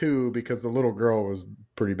there's 2, because the little girl was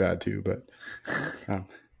pretty bad too, but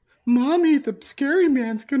Mommy, the scary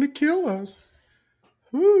man's gonna kill us.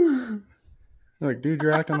 Woo. Like, dude,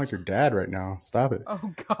 you're acting like your dad right now. Stop it.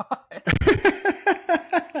 Oh God.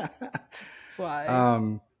 That's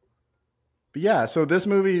why. But yeah, so this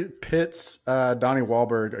movie pits Donnie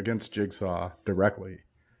Wahlberg against Jigsaw directly.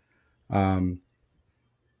 The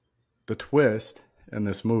twist in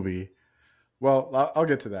this movie, well, I'll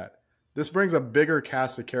get to that. This brings a bigger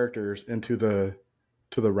cast of characters into the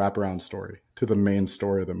wraparound story, to the main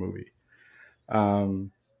story of the movie.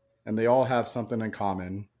 And they all have something in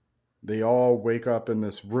common. They all wake up in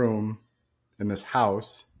this room, in this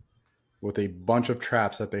house, with a bunch of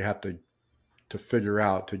traps that they have to figure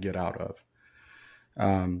out to get out of.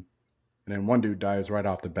 And then one dude dies right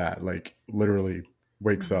off the bat, like literally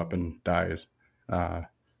wakes up and dies. But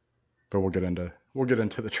we'll get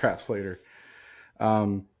into the traps later.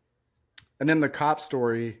 And then the cop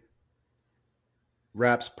story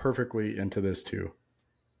wraps perfectly into this too.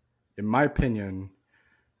 In my opinion,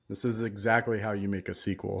 this is exactly how you make a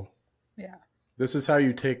sequel. Yeah. This is how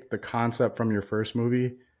you take the concept from your first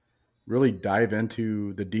movie, really dive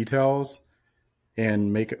into the details,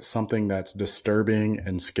 and make it something that's disturbing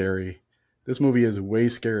and scary. This movie is way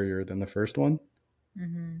scarier than the first one.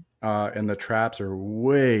 Mm-hmm. And the traps are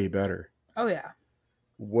way better. Oh, yeah.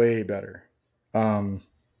 Way better. Yeah,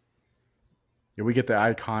 we get the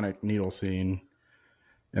iconic needle scene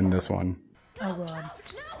in this one. Oh, God.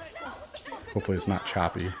 Hopefully it's not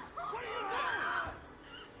choppy.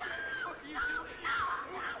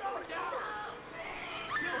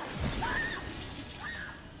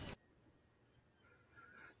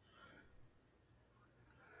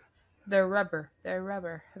 They're rubber. They're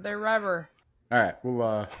rubber. They're rubber. All right,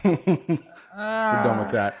 we're done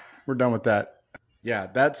with that. We're done with that. Yeah,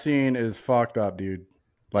 that scene is fucked up, dude.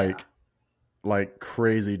 Like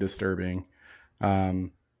crazy disturbing. I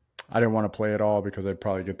didn't want to play it all because I'd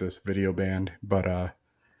probably get this video banned. But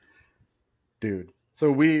dude,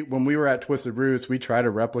 so when we were at Twisted Roots, we tried to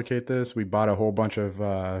replicate this. We bought a whole bunch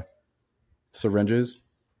of syringes.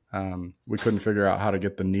 We couldn't figure out how to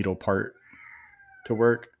get the needle part to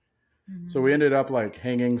work. Mm-hmm. So we ended up like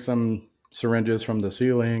hanging some syringes from the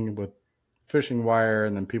ceiling with fishing wire,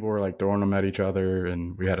 and then people were like throwing them at each other,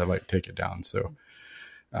 and we had to like take it down. So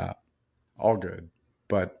all good,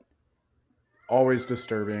 but always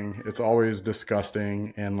disturbing. It's always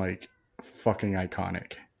disgusting and like fucking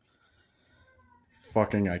iconic.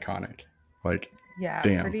 Fucking iconic. Like, yeah,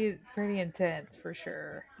 damn. pretty intense for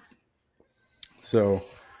sure. So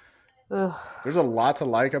there's a lot to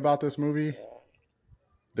like about this movie.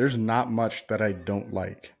 There's not much that I don't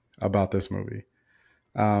like about this movie.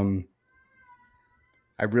 I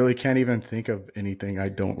really can't even think of anything I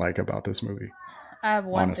don't like about this movie. I have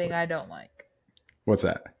one thing I don't like. What's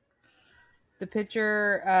that? The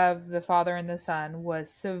picture of the father and the son was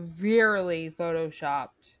severely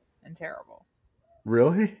photoshopped and terrible.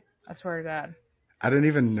 Really? I swear to God. I didn't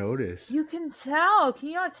even notice. You can tell. Can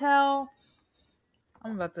you not tell?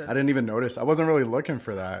 I'm about to... I didn't even notice. I wasn't really looking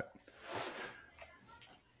for that.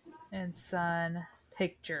 And son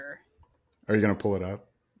picture. Are you going to pull it up?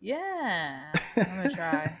 Yeah. I'm going to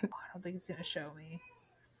try. I don't think it's going to show me.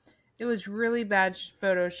 It was really bad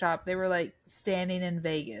Photoshop. They were like standing in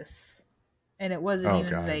Vegas. And it wasn't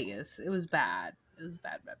even Vegas. It was bad. It was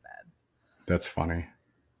bad. That's funny.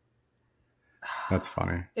 That's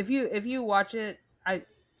funny. If you watch it, I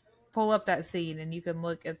pull up that scene and you can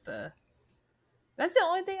look at the... That's the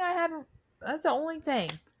only thing I had... That's the only thing.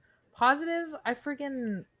 Positive, I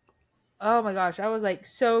freaking... Oh my gosh, I was like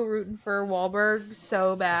so rooting for Wahlberg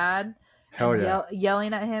so bad. Hell yeah.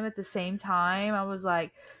 Yelling at him at the same time. I was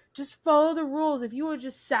like, just follow the rules. If you would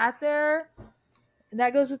just sat there, and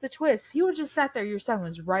that goes with the twist. If you would just sat there, your son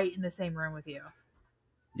was right in the same room with you.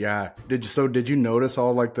 Yeah. Did you notice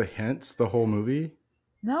all like the hints the whole movie?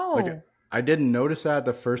 No. Like, I didn't notice that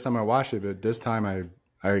the first time I watched it, but this time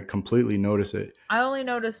I completely noticed it. I only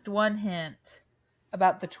noticed one hint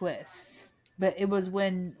about the twist. But it was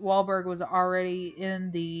when Wahlberg was already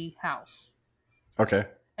in the house. Okay.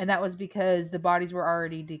 And that was because the bodies were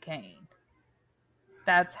already decaying.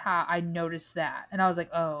 That's how I noticed that. And I was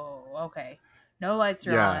like, oh, okay. No lights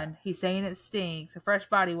are on. He's saying it stinks. A fresh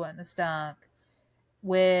body wouldn't have stunk.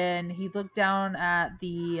 When he looked down at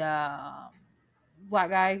the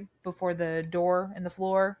black guy before the door in the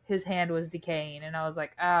floor, his hand was decaying. And I was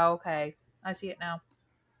like, oh, okay. I see it now.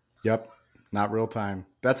 Yep. Not real time.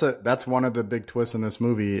 That's one of the big twists in this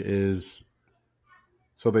movie is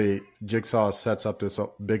so the Jigsaw sets up this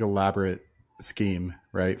big elaborate scheme,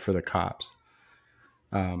 right, for the cops.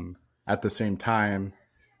 At the same time,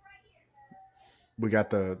 we got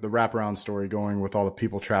the wraparound story going with all the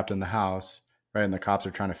people trapped in the house, right, and the cops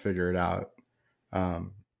are trying to figure it out.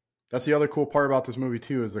 That's the other cool part about this movie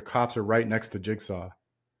too, is the cops are right next to Jigsaw,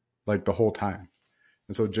 like the whole time,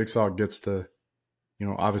 and so Jigsaw gets to. You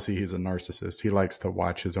know, obviously he's a narcissist. He likes to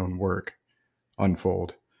watch his own work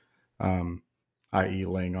unfold, i.e.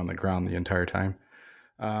 laying on the ground the entire time.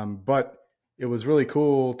 But it was really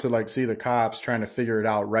cool to like see the cops trying to figure it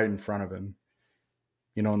out right in front of him.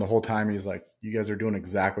 You know, and the whole time he's like, you guys are doing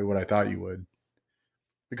exactly what I thought you would.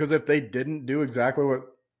 Because if they didn't do exactly what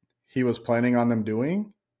he was planning on them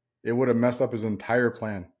doing, it would have messed up his entire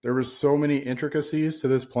plan. There was so many intricacies to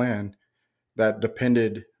this plan that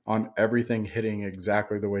depended on everything hitting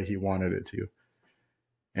exactly the way he wanted it to.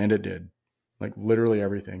 And it did. Like literally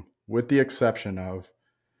everything. With the exception of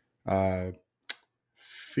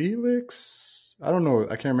Felix. I don't know.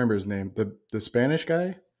 I can't remember his name. The Spanish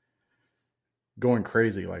guy going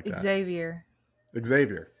crazy like that. Xavier.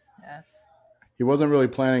 Yeah. He wasn't really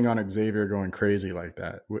planning on Xavier going crazy like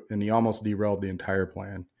that. And he almost derailed the entire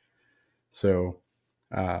plan. So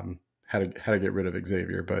had to get rid of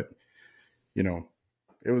Xavier. But, you know,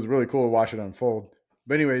 it was really cool to watch it unfold.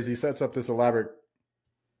 But anyways, he sets up this elaborate,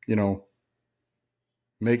 you know,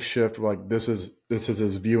 makeshift, like this is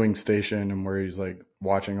his viewing station, and where he's like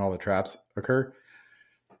watching all the traps occur,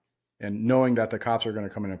 and knowing that the cops are going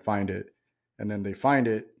to come in and find it. And then they find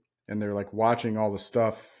it, and they're like watching all the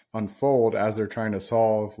stuff unfold as they're trying to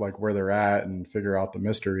solve like where they're at and figure out the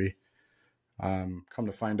mystery. Come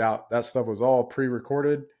to find out, that stuff was all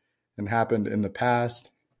pre-recorded and happened in the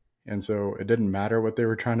past, and so it didn't matter what they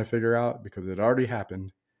were trying to figure out because it already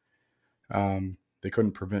happened. They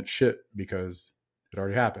couldn't prevent shit because it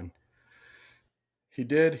already happened.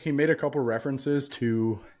 He made a couple references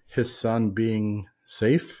to his son being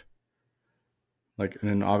safe. Like, and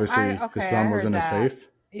then obviously his son was in a safe.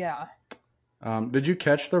 Yeah. Did you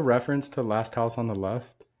catch the reference to Last House on the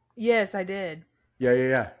Left? Yes, I did.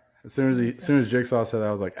 Yeah. As soon as Jigsaw said that,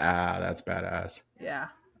 I was like, that's badass. Yeah,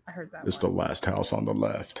 I heard that. It's the Last House on the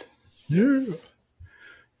Left. Yeah.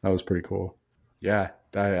 That was pretty cool. Yeah,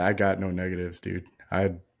 I got no negatives, dude.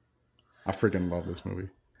 I freaking love this movie.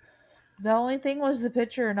 The only thing was the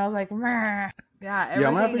picture, and I was like, meh. Yeah, I'm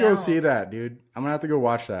gonna have to go see that, dude. I'm gonna have to go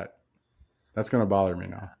watch that. That's gonna bother me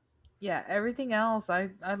now. Yeah, everything else I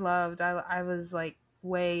loved. I was like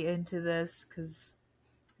way into this because,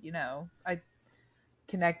 you know, I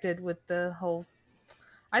connected with the whole.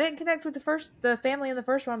 I didn't connect with the family in the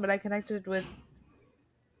first one, but I connected with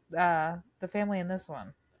the family in this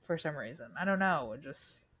one for some reason. I don't know. It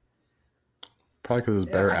just probably because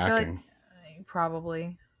it's better acting.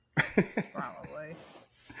 Probably. I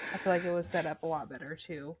feel like it was set up a lot better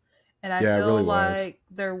too. And I feel really like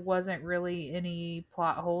there wasn't really any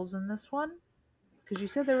plot holes in this one. Because you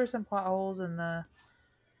said there were some plot holes in the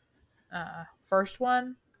first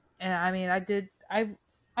one. And I mean,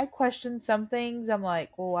 I questioned some things. I'm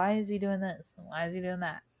like, well, why is he doing this? Why is he doing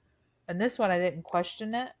that? And this one, I didn't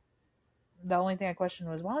question it. The only thing I questioned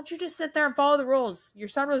was, why don't you just sit there and follow the rules? Your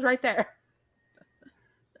son was right there.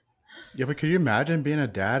 Yeah, but could you imagine being a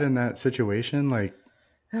dad in that situation? Like,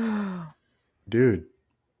 dude,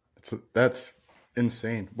 that's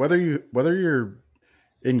insane. Whether you're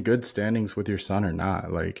in good standings with your son or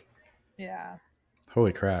not, like, yeah,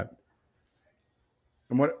 holy crap.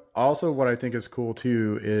 And what I think is cool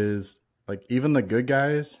too is like even the good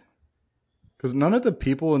guys, because none of the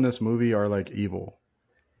people in this movie are like evil,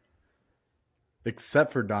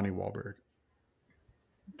 except for Donnie Wahlberg,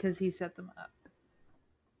 because he set them up.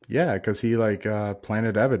 Yeah, because he like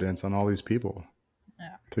planted evidence on all these people.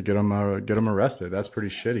 Yeah. To get them arrested. That's pretty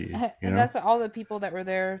shitty. And that's all the people that were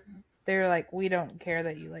there. They're like, we don't care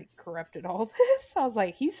that you like corrupted all this. I was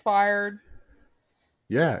like, he's fired.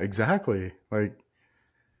 Yeah, exactly. Like,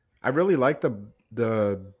 I really like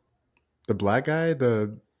the black guy,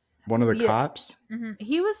 one of the cops. Mm-hmm.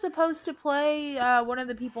 He was supposed to play one of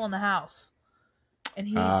the people in the house, and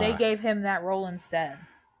they gave him that role instead.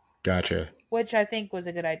 Gotcha. Which I think was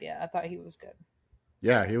a good idea. I thought he was good.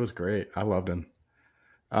 Yeah, he was great. I loved him.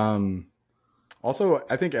 Also,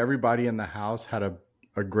 I think everybody in the house had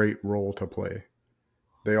a great role to play.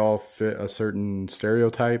 They all fit a certain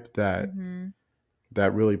stereotype that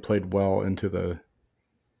really played well into the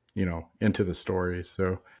story.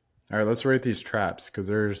 So, all right, let's rate these traps because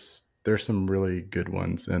there's some really good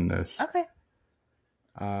ones in this. Okay.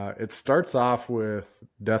 It starts off with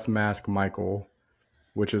Death Mask Michael,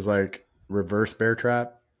 which is like reverse bear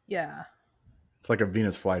trap. Yeah. It's like a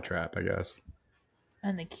Venus flytrap, I guess.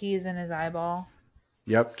 And the key's in his eyeball.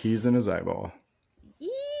 Yep, key's in his eyeball. Eee!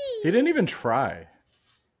 He didn't even try.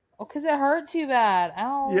 Oh, because it hurt too bad.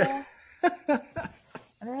 Ow. Yeah.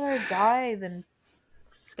 I'd rather die than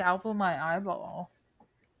scalpel my eyeball.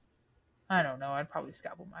 I don't know. I'd probably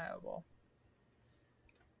scalpel my eyeball.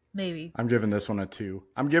 Maybe. I'm giving this one a 2.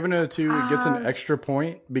 I'm giving it a 2. It gets an extra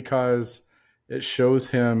point because it shows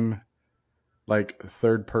him like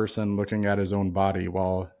third person looking at his own body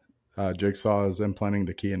while Jigsaw is implanting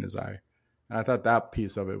the key in his eye. And I thought that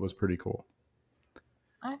piece of it was pretty cool.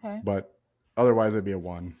 Okay. But otherwise it'd be a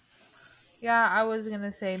 1. Yeah, I was going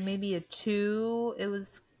to say maybe a 2. It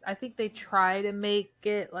was I think they try to make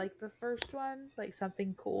it like the first one, like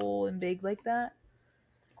something cool and big like that.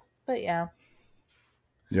 But yeah.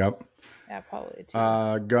 Yep. Yeah, probably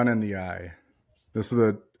too. Gun in the eye. This is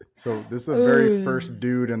the very first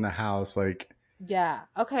dude in the house. Like, yeah.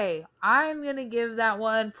 Okay. I'm gonna give that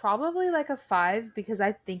one probably like a 5 because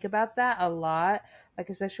I think about that a lot. Like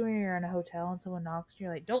especially when you're in a hotel and someone knocks and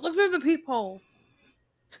you're like, don't look through the peephole.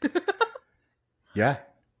 yeah,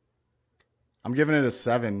 I'm giving it a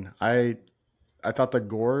 7. I thought the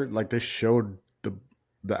gore, like they showed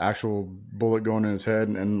the actual bullet going in his head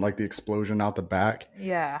and like the explosion out the back.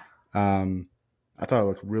 Yeah. I thought it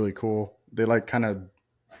looked really cool. They like kind of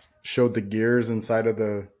showed the gears inside of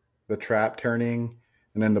the trap turning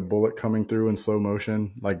and then the bullet coming through in slow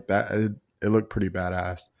motion like that. It looked pretty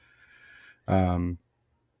badass. How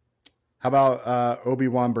about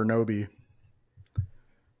Obi-Wan Bernobi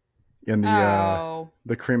in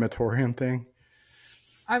the crematorium thing?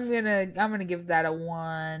 I'm gonna give that a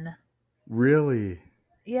 1. Really?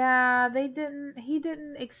 Yeah, he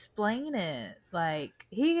didn't explain it. Like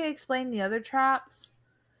he explained the other traps,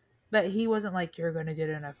 but he wasn't like you're gonna get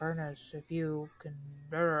in a furnace if you can.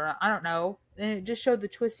 I don't know. And it just showed the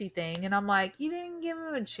twisty thing, and I'm like, you didn't give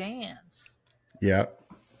him a chance. Yep.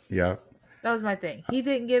 Yep. That was my thing. He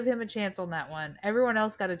didn't give him a chance on that one. Everyone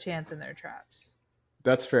else got a chance in their traps.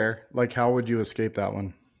 That's fair. Like, how would you escape that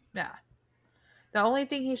one? Yeah. The only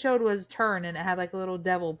thing he showed was turn, and it had like a little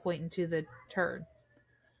devil pointing to the turn.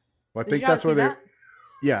 Well, I think that's where they.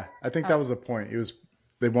 Yeah, I think that was the point.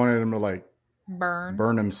 They wanted him to like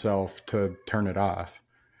burn himself to turn it off,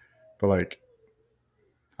 but like,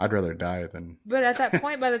 I'd rather die than. But at that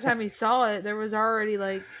point, by the time he saw it, there was already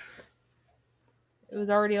like, it was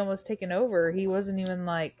already almost taken over. He wasn't even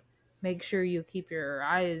like, make sure you keep your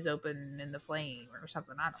eyes open in the flame or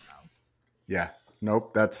something. I don't know. Yeah.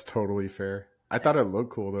 Nope. That's totally fair. I thought it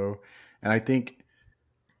looked cool though, and I think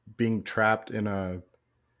being trapped in a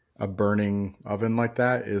burning oven like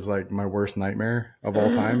that is like my worst nightmare of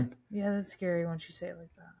all time. Yeah, that's scary once you say it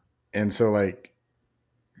like that. And so like,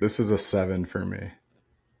 this is a 7 for me.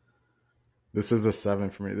 This is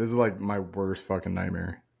like my worst fucking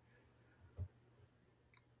nightmare.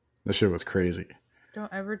 This shit was crazy.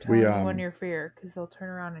 Don't ever tell anyone your fear because they'll turn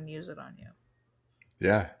around and use it on you.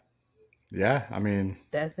 Yeah. Yeah, I mean...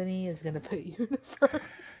 Bethany is going to put you in the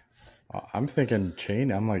furnace. I'm thinking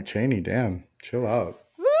Cheney. I'm like, Cheney, damn. Chill out.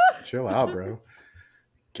 Chill out, bro.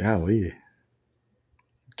 Golly.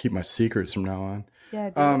 Keep my secrets from now on.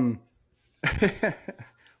 Yeah,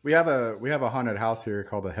 we have a haunted house here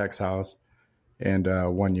called the Hex House. And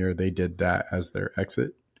one year they did that as their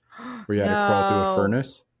exit. Where you had to crawl through a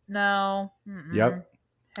furnace. No. Mm-mm. Yep.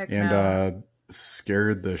 Heck and no.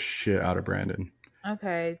 Scared the shit out of Brandon.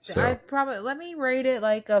 Okay. So, I probably let me rate it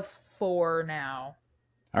like a 4 now.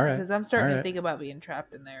 All right. Because I'm starting to think about being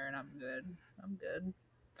trapped in there and I'm good.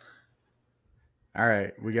 All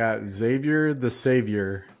right. We got Xavier the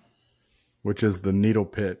Savior, which is the needle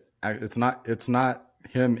pit. It's not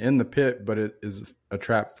him in the pit, but it is a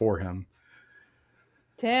trap for him.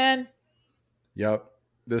 10. Yep.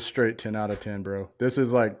 This straight 10 out of 10, bro. This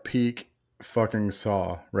is like peak fucking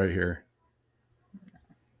Saw right here.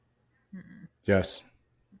 Mm-mm. Yes.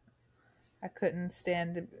 I couldn't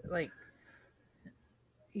stand like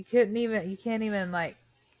you can't even like,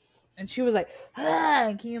 and she was like, ah,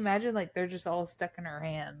 and can you imagine like they're just all stuck in her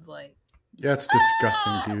hands like. Yeah, it's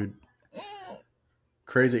disgusting, dude.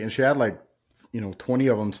 Crazy. And she had like 20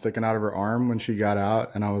 of them sticking out of her arm when she got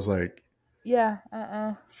out, and I was like, yeah,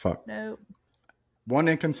 fuck. Nope. One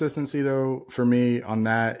inconsistency though for me on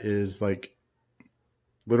that is like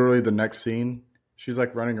literally the next scene, she's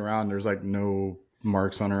like running around, there's like no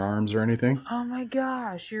marks on her arms or anything. Oh my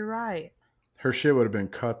gosh, you're right. Her shit would have been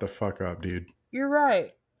cut the fuck up, dude. You're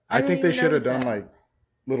right. I think they should have done like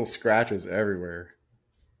little scratches everywhere.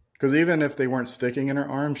 Because even if they weren't sticking in her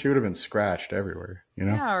arm, she would have been scratched everywhere,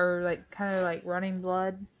 Yeah, or like kind of like running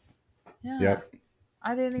blood. Yeah. Yep.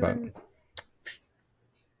 I didn't even.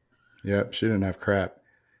 Yep, she didn't have crap.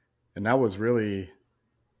 And that was really...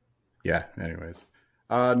 Yeah, anyways.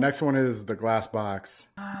 Next one is the glass box.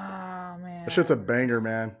 Oh, man. That shit's a banger,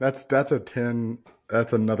 man. That's a 10.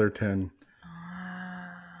 That's another 10.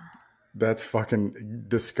 That's fucking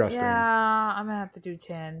disgusting. Yeah, I'm gonna have to do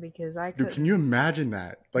 10 because I could. Dude, can you imagine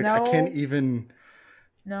that? Like, no, I can't even.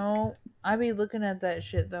 No, I'd be looking at that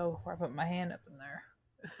shit though before I put my hand up in there.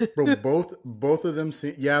 Bro, both of them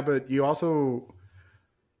seem. Yeah, but you also.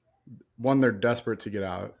 One, they're desperate to get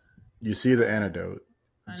out. You see the antidote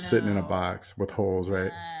sitting in a box with holes,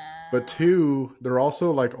 right? But two, they're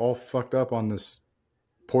also like all fucked up on this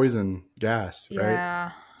poison gas, right?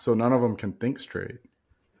 Yeah. So none of them can think straight.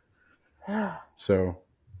 So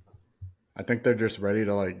I think they're just ready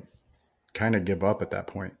to like kind of give up at that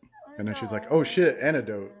point. And then she's like, oh shit,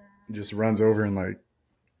 antidote. And just runs over and like,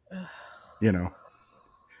 you know.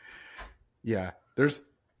 Yeah. There's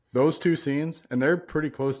those two scenes, and they're pretty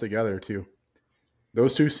close together too.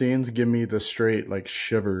 Those two scenes give me the straight like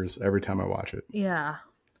shivers every time I watch it. Yeah.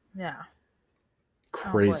 Yeah.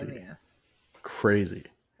 Crazy. Crazy.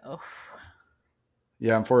 Oh.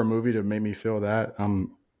 Yeah, and for a movie to make me feel that,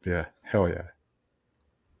 yeah, hell yeah.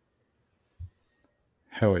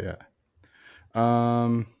 Hell yeah.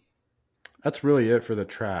 That's really it for the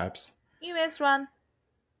traps. You missed one.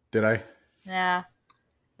 Did I? Yeah.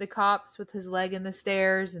 The cops with his leg in the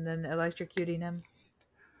stairs and then electrocuting him.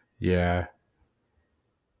 Yeah.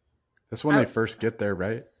 That's when they first get there,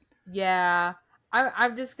 right? Yeah.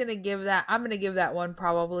 I'm just going to give that, I'm going to give that one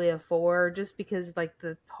probably a 4 just because like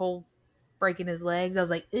the whole breaking his legs. I was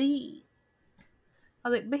like, eee. I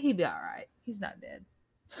was like, but he'd be all right. He's not dead.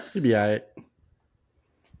 He'd be all right.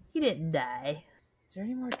 He didn't die. Is there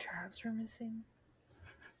any more traps we're missing?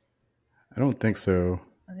 I don't think so.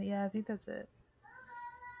 I think that's it.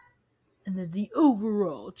 And then the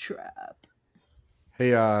overall trap.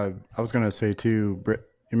 Hey, I was gonna say too. You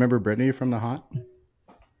remember Brittany from The Haunt?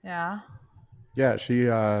 Yeah. Yeah, she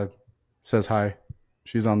says hi.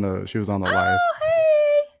 She was on the live. Oh,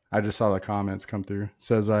 hey! I just saw the comments come through.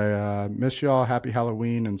 Says I miss y'all. Happy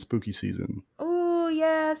Halloween and spooky season. Oh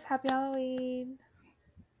yes, happy Halloween.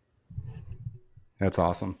 That's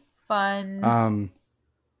awesome. Fun.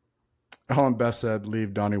 Ellen Beth said,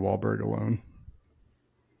 "Leave Donnie Wahlberg alone."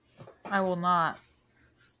 I will not.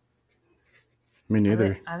 Me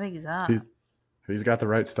neither. I think he's up. He's got the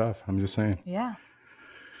right stuff. I'm just saying. Yeah.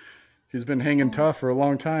 He's been hanging tough for a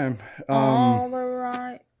long time. All the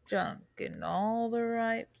right junk in all the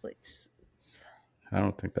right places. I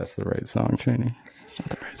don't think that's the right song, Cheney. It's not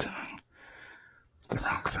the right song. It's the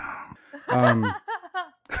wrong song.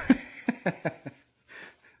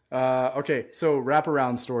 Okay, so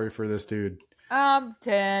wraparound story for this dude.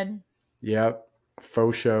 10. Yep.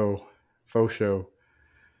 Faux show.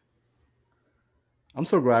 I'm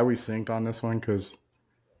so glad we synced on this one because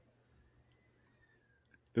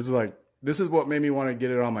this is what made me want to get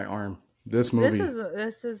it on my arm. This movie.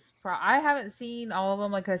 I haven't seen all of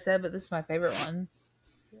them, like I said, but this is my favorite one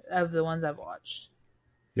of the ones I've watched.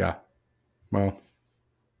 Yeah. Well,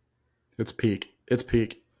 it's peak. It's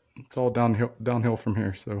all downhill from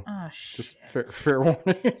here. So just fair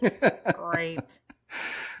warning. Great.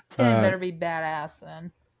 10 better be badass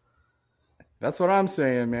then. That's what I'm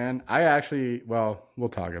saying, man. We'll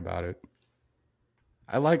talk about it.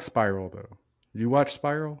 I like Spiral though. You watch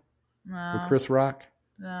Spiral? No. With Chris Rock?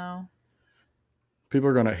 No. People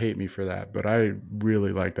are gonna hate me for that, but I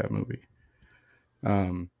really like that movie.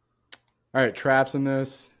 All right, traps in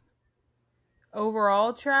this.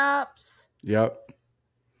 Overall traps. Yep.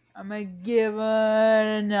 I'm gonna give it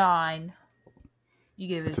a 9. You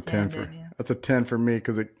gave it a 10, didn't you? That's a 10 for me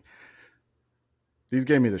because these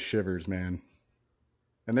gave me the shivers, man.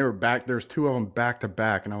 And they were back. There's 2 of them back to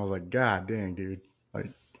back, and I was like, God dang, dude.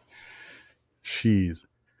 Like, jeez.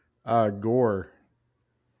 Gore.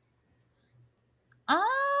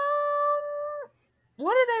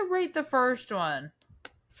 What did I rate the first one?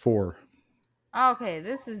 4. Okay,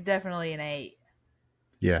 this is definitely an 8.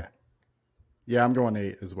 Yeah. Yeah, I'm going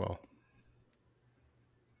 8 as well.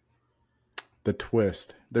 The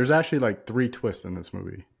twist. There's actually like 3 twists in this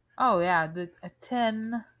movie. Oh, yeah. A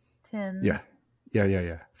 10. Yeah.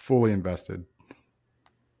 Fully invested.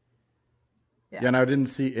 Yeah, and I didn't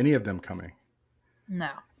see any of them coming. No.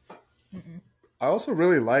 Mm-mm. I also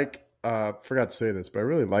really like, forgot to say this, but I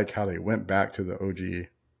really like how they went back to the OG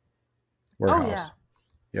warehouse. Oh,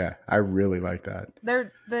 yeah, I really like that.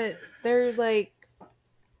 They're like,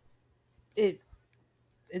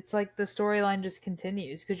 it's like the storyline just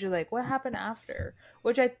continues because you're like, what happened after?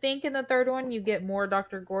 Which I think in the third one you get more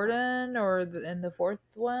Dr. Gordon, or in the third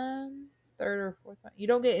or fourth one, you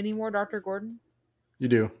don't get any more Dr. Gordon. You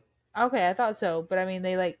do. Okay, I thought so, but I mean,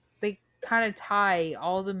 they kind of tie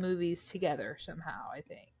all the movies together somehow. I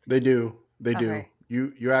think they do. They do.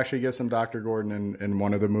 You actually get some Dr. Gordon in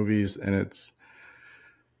one of the movies, and it's,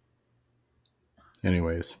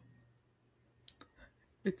 anyways.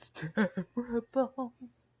 It's terrible.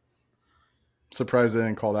 Surprised they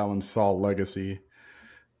didn't call that one Saw Legacy.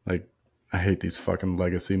 Like, I hate these fucking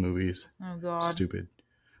legacy movies. Oh God. Stupid.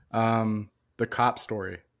 The cop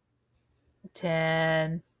story.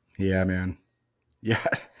 10. Yeah, man. Yeah.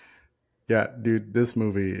 Yeah, dude, this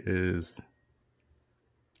movie is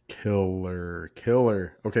killer.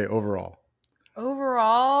 Okay, overall.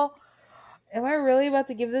 Overall, am I really about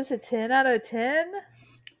to give this a 10 out of 10?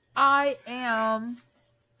 I am.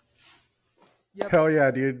 Yep. Hell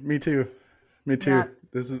yeah, dude. Me too. Me too. Yeah.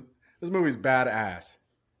 This movie's badass.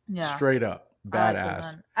 Yeah. Straight up I like this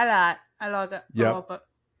badass. one. I like it. I like it. I love it.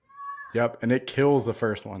 Yep. And it kills the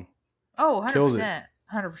first one. Oh, 100%. Kills it.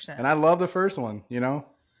 100%. And I love the first one, you know?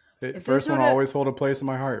 First one always hold a place in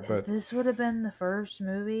my heart. But if this would have been the first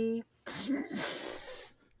movie.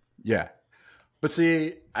 Yeah. But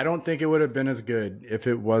see, I don't think it would have been as good if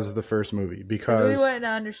it was the first movie because we wouldn't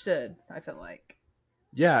have understood, I feel like.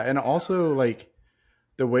 Yeah, and also like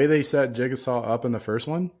the way they set Jigsaw up in the first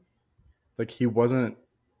one, like he wasn't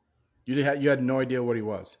you had no idea what he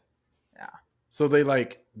was. Yeah. So they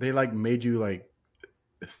made you like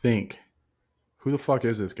think, who the fuck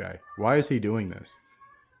is this guy? Why is he doing this?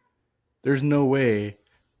 There's no way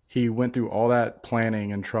he went through all that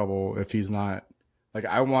planning and trouble if he's not like,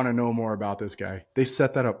 I want to know more about this guy. They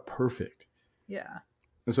set that up perfect. Yeah.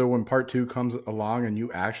 And so when part 2 comes along and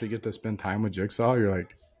you actually get to spend time with Jigsaw, you're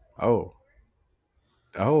like, oh,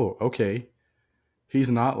 okay. He's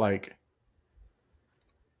not like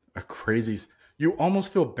a crazy. You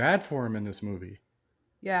almost feel bad for him in this movie.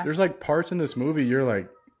 Yeah. There's like parts in this movie you're like,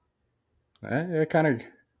 I kind of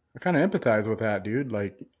empathize with that, dude.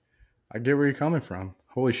 Like, I get where you're coming from.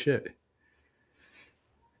 Holy shit.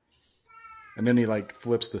 And then he like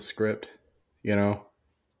flips the script, you know?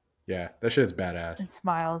 Yeah, that shit's badass. And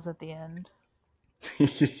smiles at the end.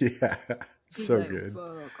 Yeah, it's so like, good.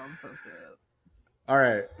 Fuck, I'm fucked up. All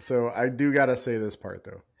right, so I do gotta say this part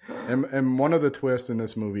though. And one of the twists in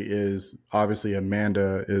this movie is obviously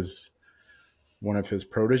Amanda is one of his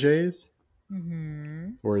proteges,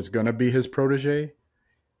 or is gonna be his protege.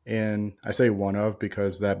 And I say one of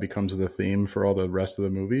because that becomes the theme for all the rest of the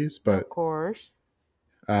movies. But of course,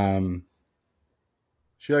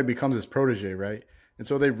 she like becomes his protege, right? And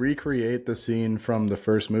so they recreate the scene from the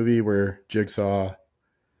first movie where Jigsaw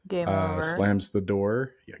slams the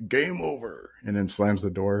door. Yeah, game over. And then slams the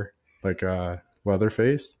door like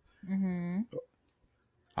Leatherface.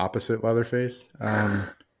 Opposite Leatherface.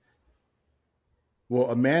 Well,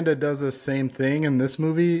 Amanda does the same thing in this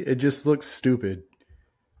movie. It just looks stupid.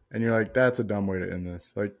 And you're like, that's a dumb way to end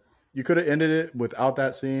this. Like, you could have ended it without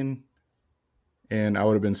that scene and I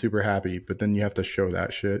would have been super happy. But then you have to show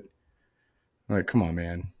that shit. I'm like, come on,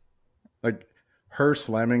 man. Like, her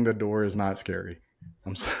slamming the door is not scary.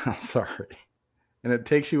 I'm sorry. And it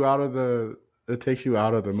takes you out of the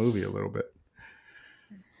movie a little bit.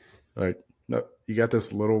 Like, no, you got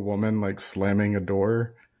this little woman like slamming a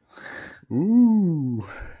door. Ooh.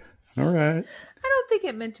 All right. I don't think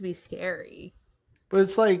it meant to be scary. But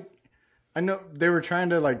it's like, I know they were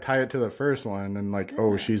trying to like tie it to the first one and like,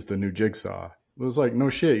 oh, she's the new Jigsaw. It was like, no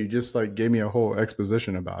shit. You just like gave me a whole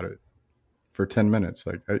exposition about it for 10 minutes.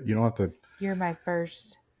 Like, you don't have to. You're my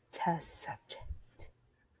first test subject.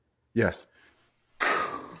 Yes.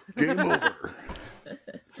 Game over.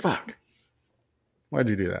 Fuck. Why'd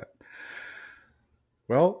you do that?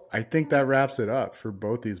 Well, I think that wraps it up for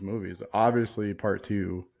both these movies. Obviously, part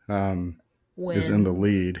 2 is in the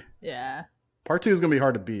lead. Yeah. Part 2 is going to be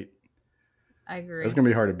hard to beat. I agree. It's going to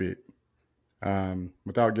be hard to beat.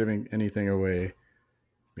 Without giving anything away.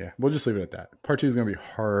 Yeah, we'll just leave it at that. Part 2 is going to be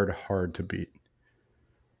hard to beat.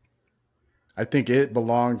 I think it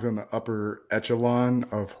belongs in the upper echelon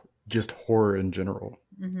of just horror in general.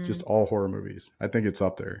 Just all horror movies. I think it's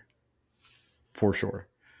up there. For sure.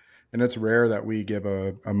 And it's rare that we give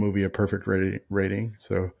a movie a perfect rating.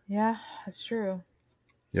 So yeah, that's true.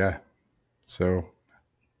 Yeah. So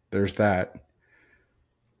there's that.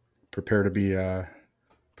 Prepare to be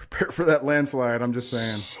prepare for that landslide. I'm just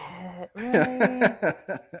saying. Shit, really?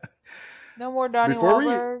 No more Donnie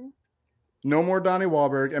Wahlberg. No more Donnie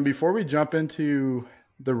Wahlberg. And before we jump into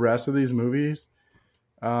the rest of these movies,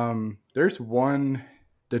 there's one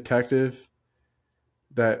detective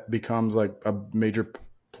that becomes like a major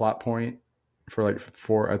plot point for like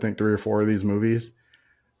 3 or 4 of these movies.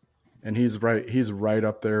 And he's right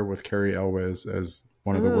up there with Cary Elwes as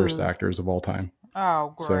one of the worst actors of all time.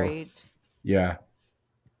 Oh, great. So, yeah.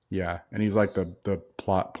 Yeah. And he's like the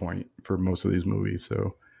plot point for most of these movies.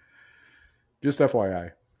 So just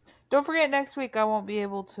FYI. Don't forget, next week I won't be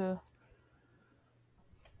able to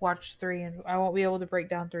watch 3 and I won't be able to break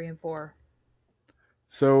down 3 and 4.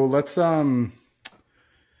 So let's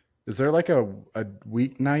is there like a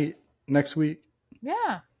weeknight next week?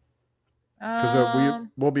 Yeah. Because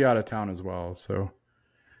we'll be out of town as well. So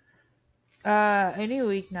any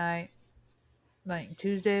weeknight, like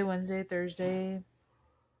Tuesday, Wednesday, Thursday.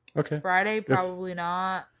 Okay. Friday probably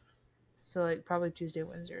not. So like probably Tuesday,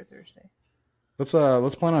 Wednesday, or Thursday.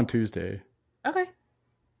 Let's plan on Tuesday. Okay.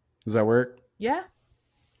 Does that work? Yeah.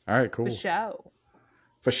 All right, cool. For show.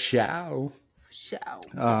 For sure. For sure.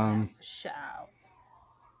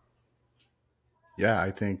 Yeah,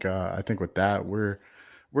 I think with that we're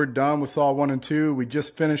done with Saw 1 and 2. We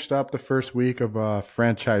just finished up the first week of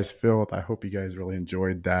franchise Filth. I hope you guys really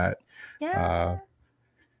enjoyed that. Yeah.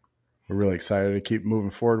 We're really excited to keep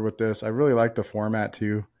moving forward with this. I really like the format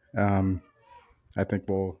too. I think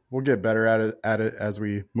we'll get better at it as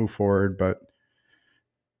we move forward, but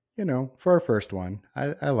for our first one,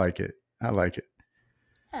 I like it. I like it.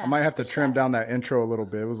 Yeah, I might have to trim down that intro a little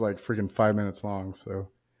bit. It was like freaking 5 minutes long, so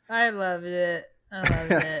I loved it.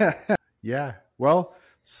 Yeah. Well,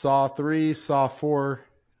 Saw 3, Saw 4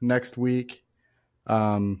 next week.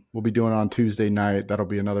 We'll be doing it on Tuesday night. That'll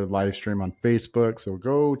be another live stream on Facebook. So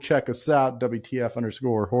go check us out,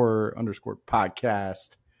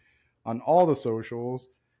 WTF_horror_podcast on all the socials,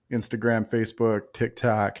 Instagram, Facebook,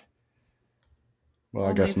 TikTok. Well,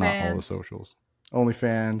 I guess not all the socials.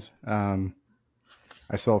 OnlyFans.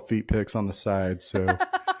 I sell feet pics on the side, so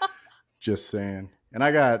just saying. And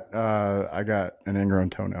I got an ingrown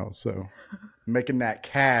toenail, so making that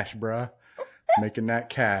cash, bruh. Making that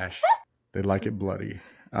cash. They like it bloody.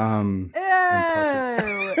 Ew.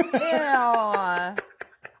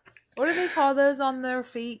 What do they call those on their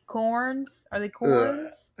feet? Corns? Are they corns?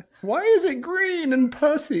 Why is it green and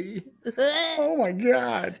pussy? Oh my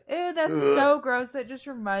god. Ew, that's so gross. That just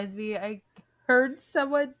reminds me. I heard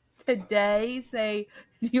someone today say,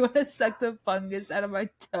 "Do you want to suck the fungus out of my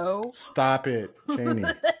toe?" Stop it, Cheney.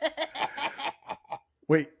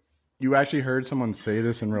 Wait, you actually heard someone say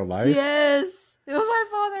this in real life? Yes. It was my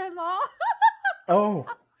father-in-law. Oh.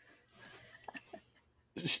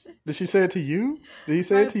 Did she say it to you? Did he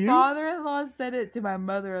say it to you? My father-in-law said it to my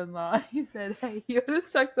mother-in-law. He said, "Hey, you want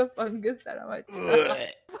to suck the fungus out of my toe?"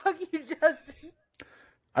 Fuck you, Justin.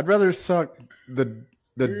 I'd rather suck the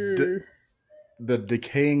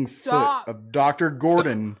decaying foot of Dr.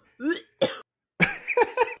 Gordon.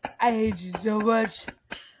 I hate you so much.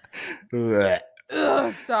 Ugh,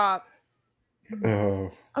 stop.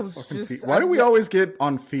 Oh, I was just. Why do we always get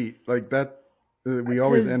on feet like that? We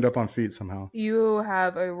always end up on feet somehow. You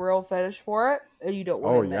have a real fetish for it, and you don't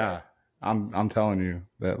want to admit it. I'm telling you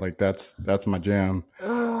that that's my jam.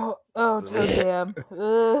 Oh, toe jam.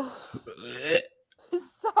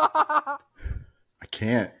 Stop. I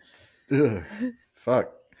can't. Ugh.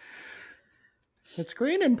 Fuck. It's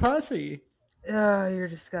green and pussy. Oh, you're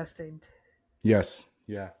disgusting. Yes.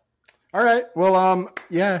 Yeah. All right. Well,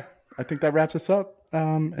 yeah, I think that wraps us up.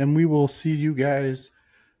 And we will see you guys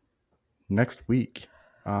next week.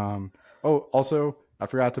 Also, I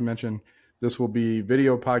forgot to mention this will be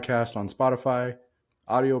video podcast on Spotify,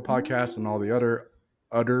 audio podcast, and all the other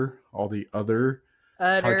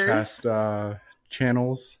podcast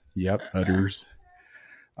channels. Yep, udders.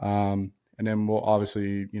 And then we'll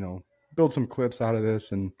obviously, build some clips out of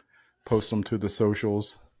this and post them to the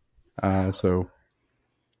socials. So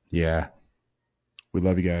yeah, we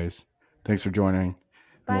love you guys. Thanks for joining,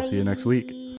 and we'll see you next week.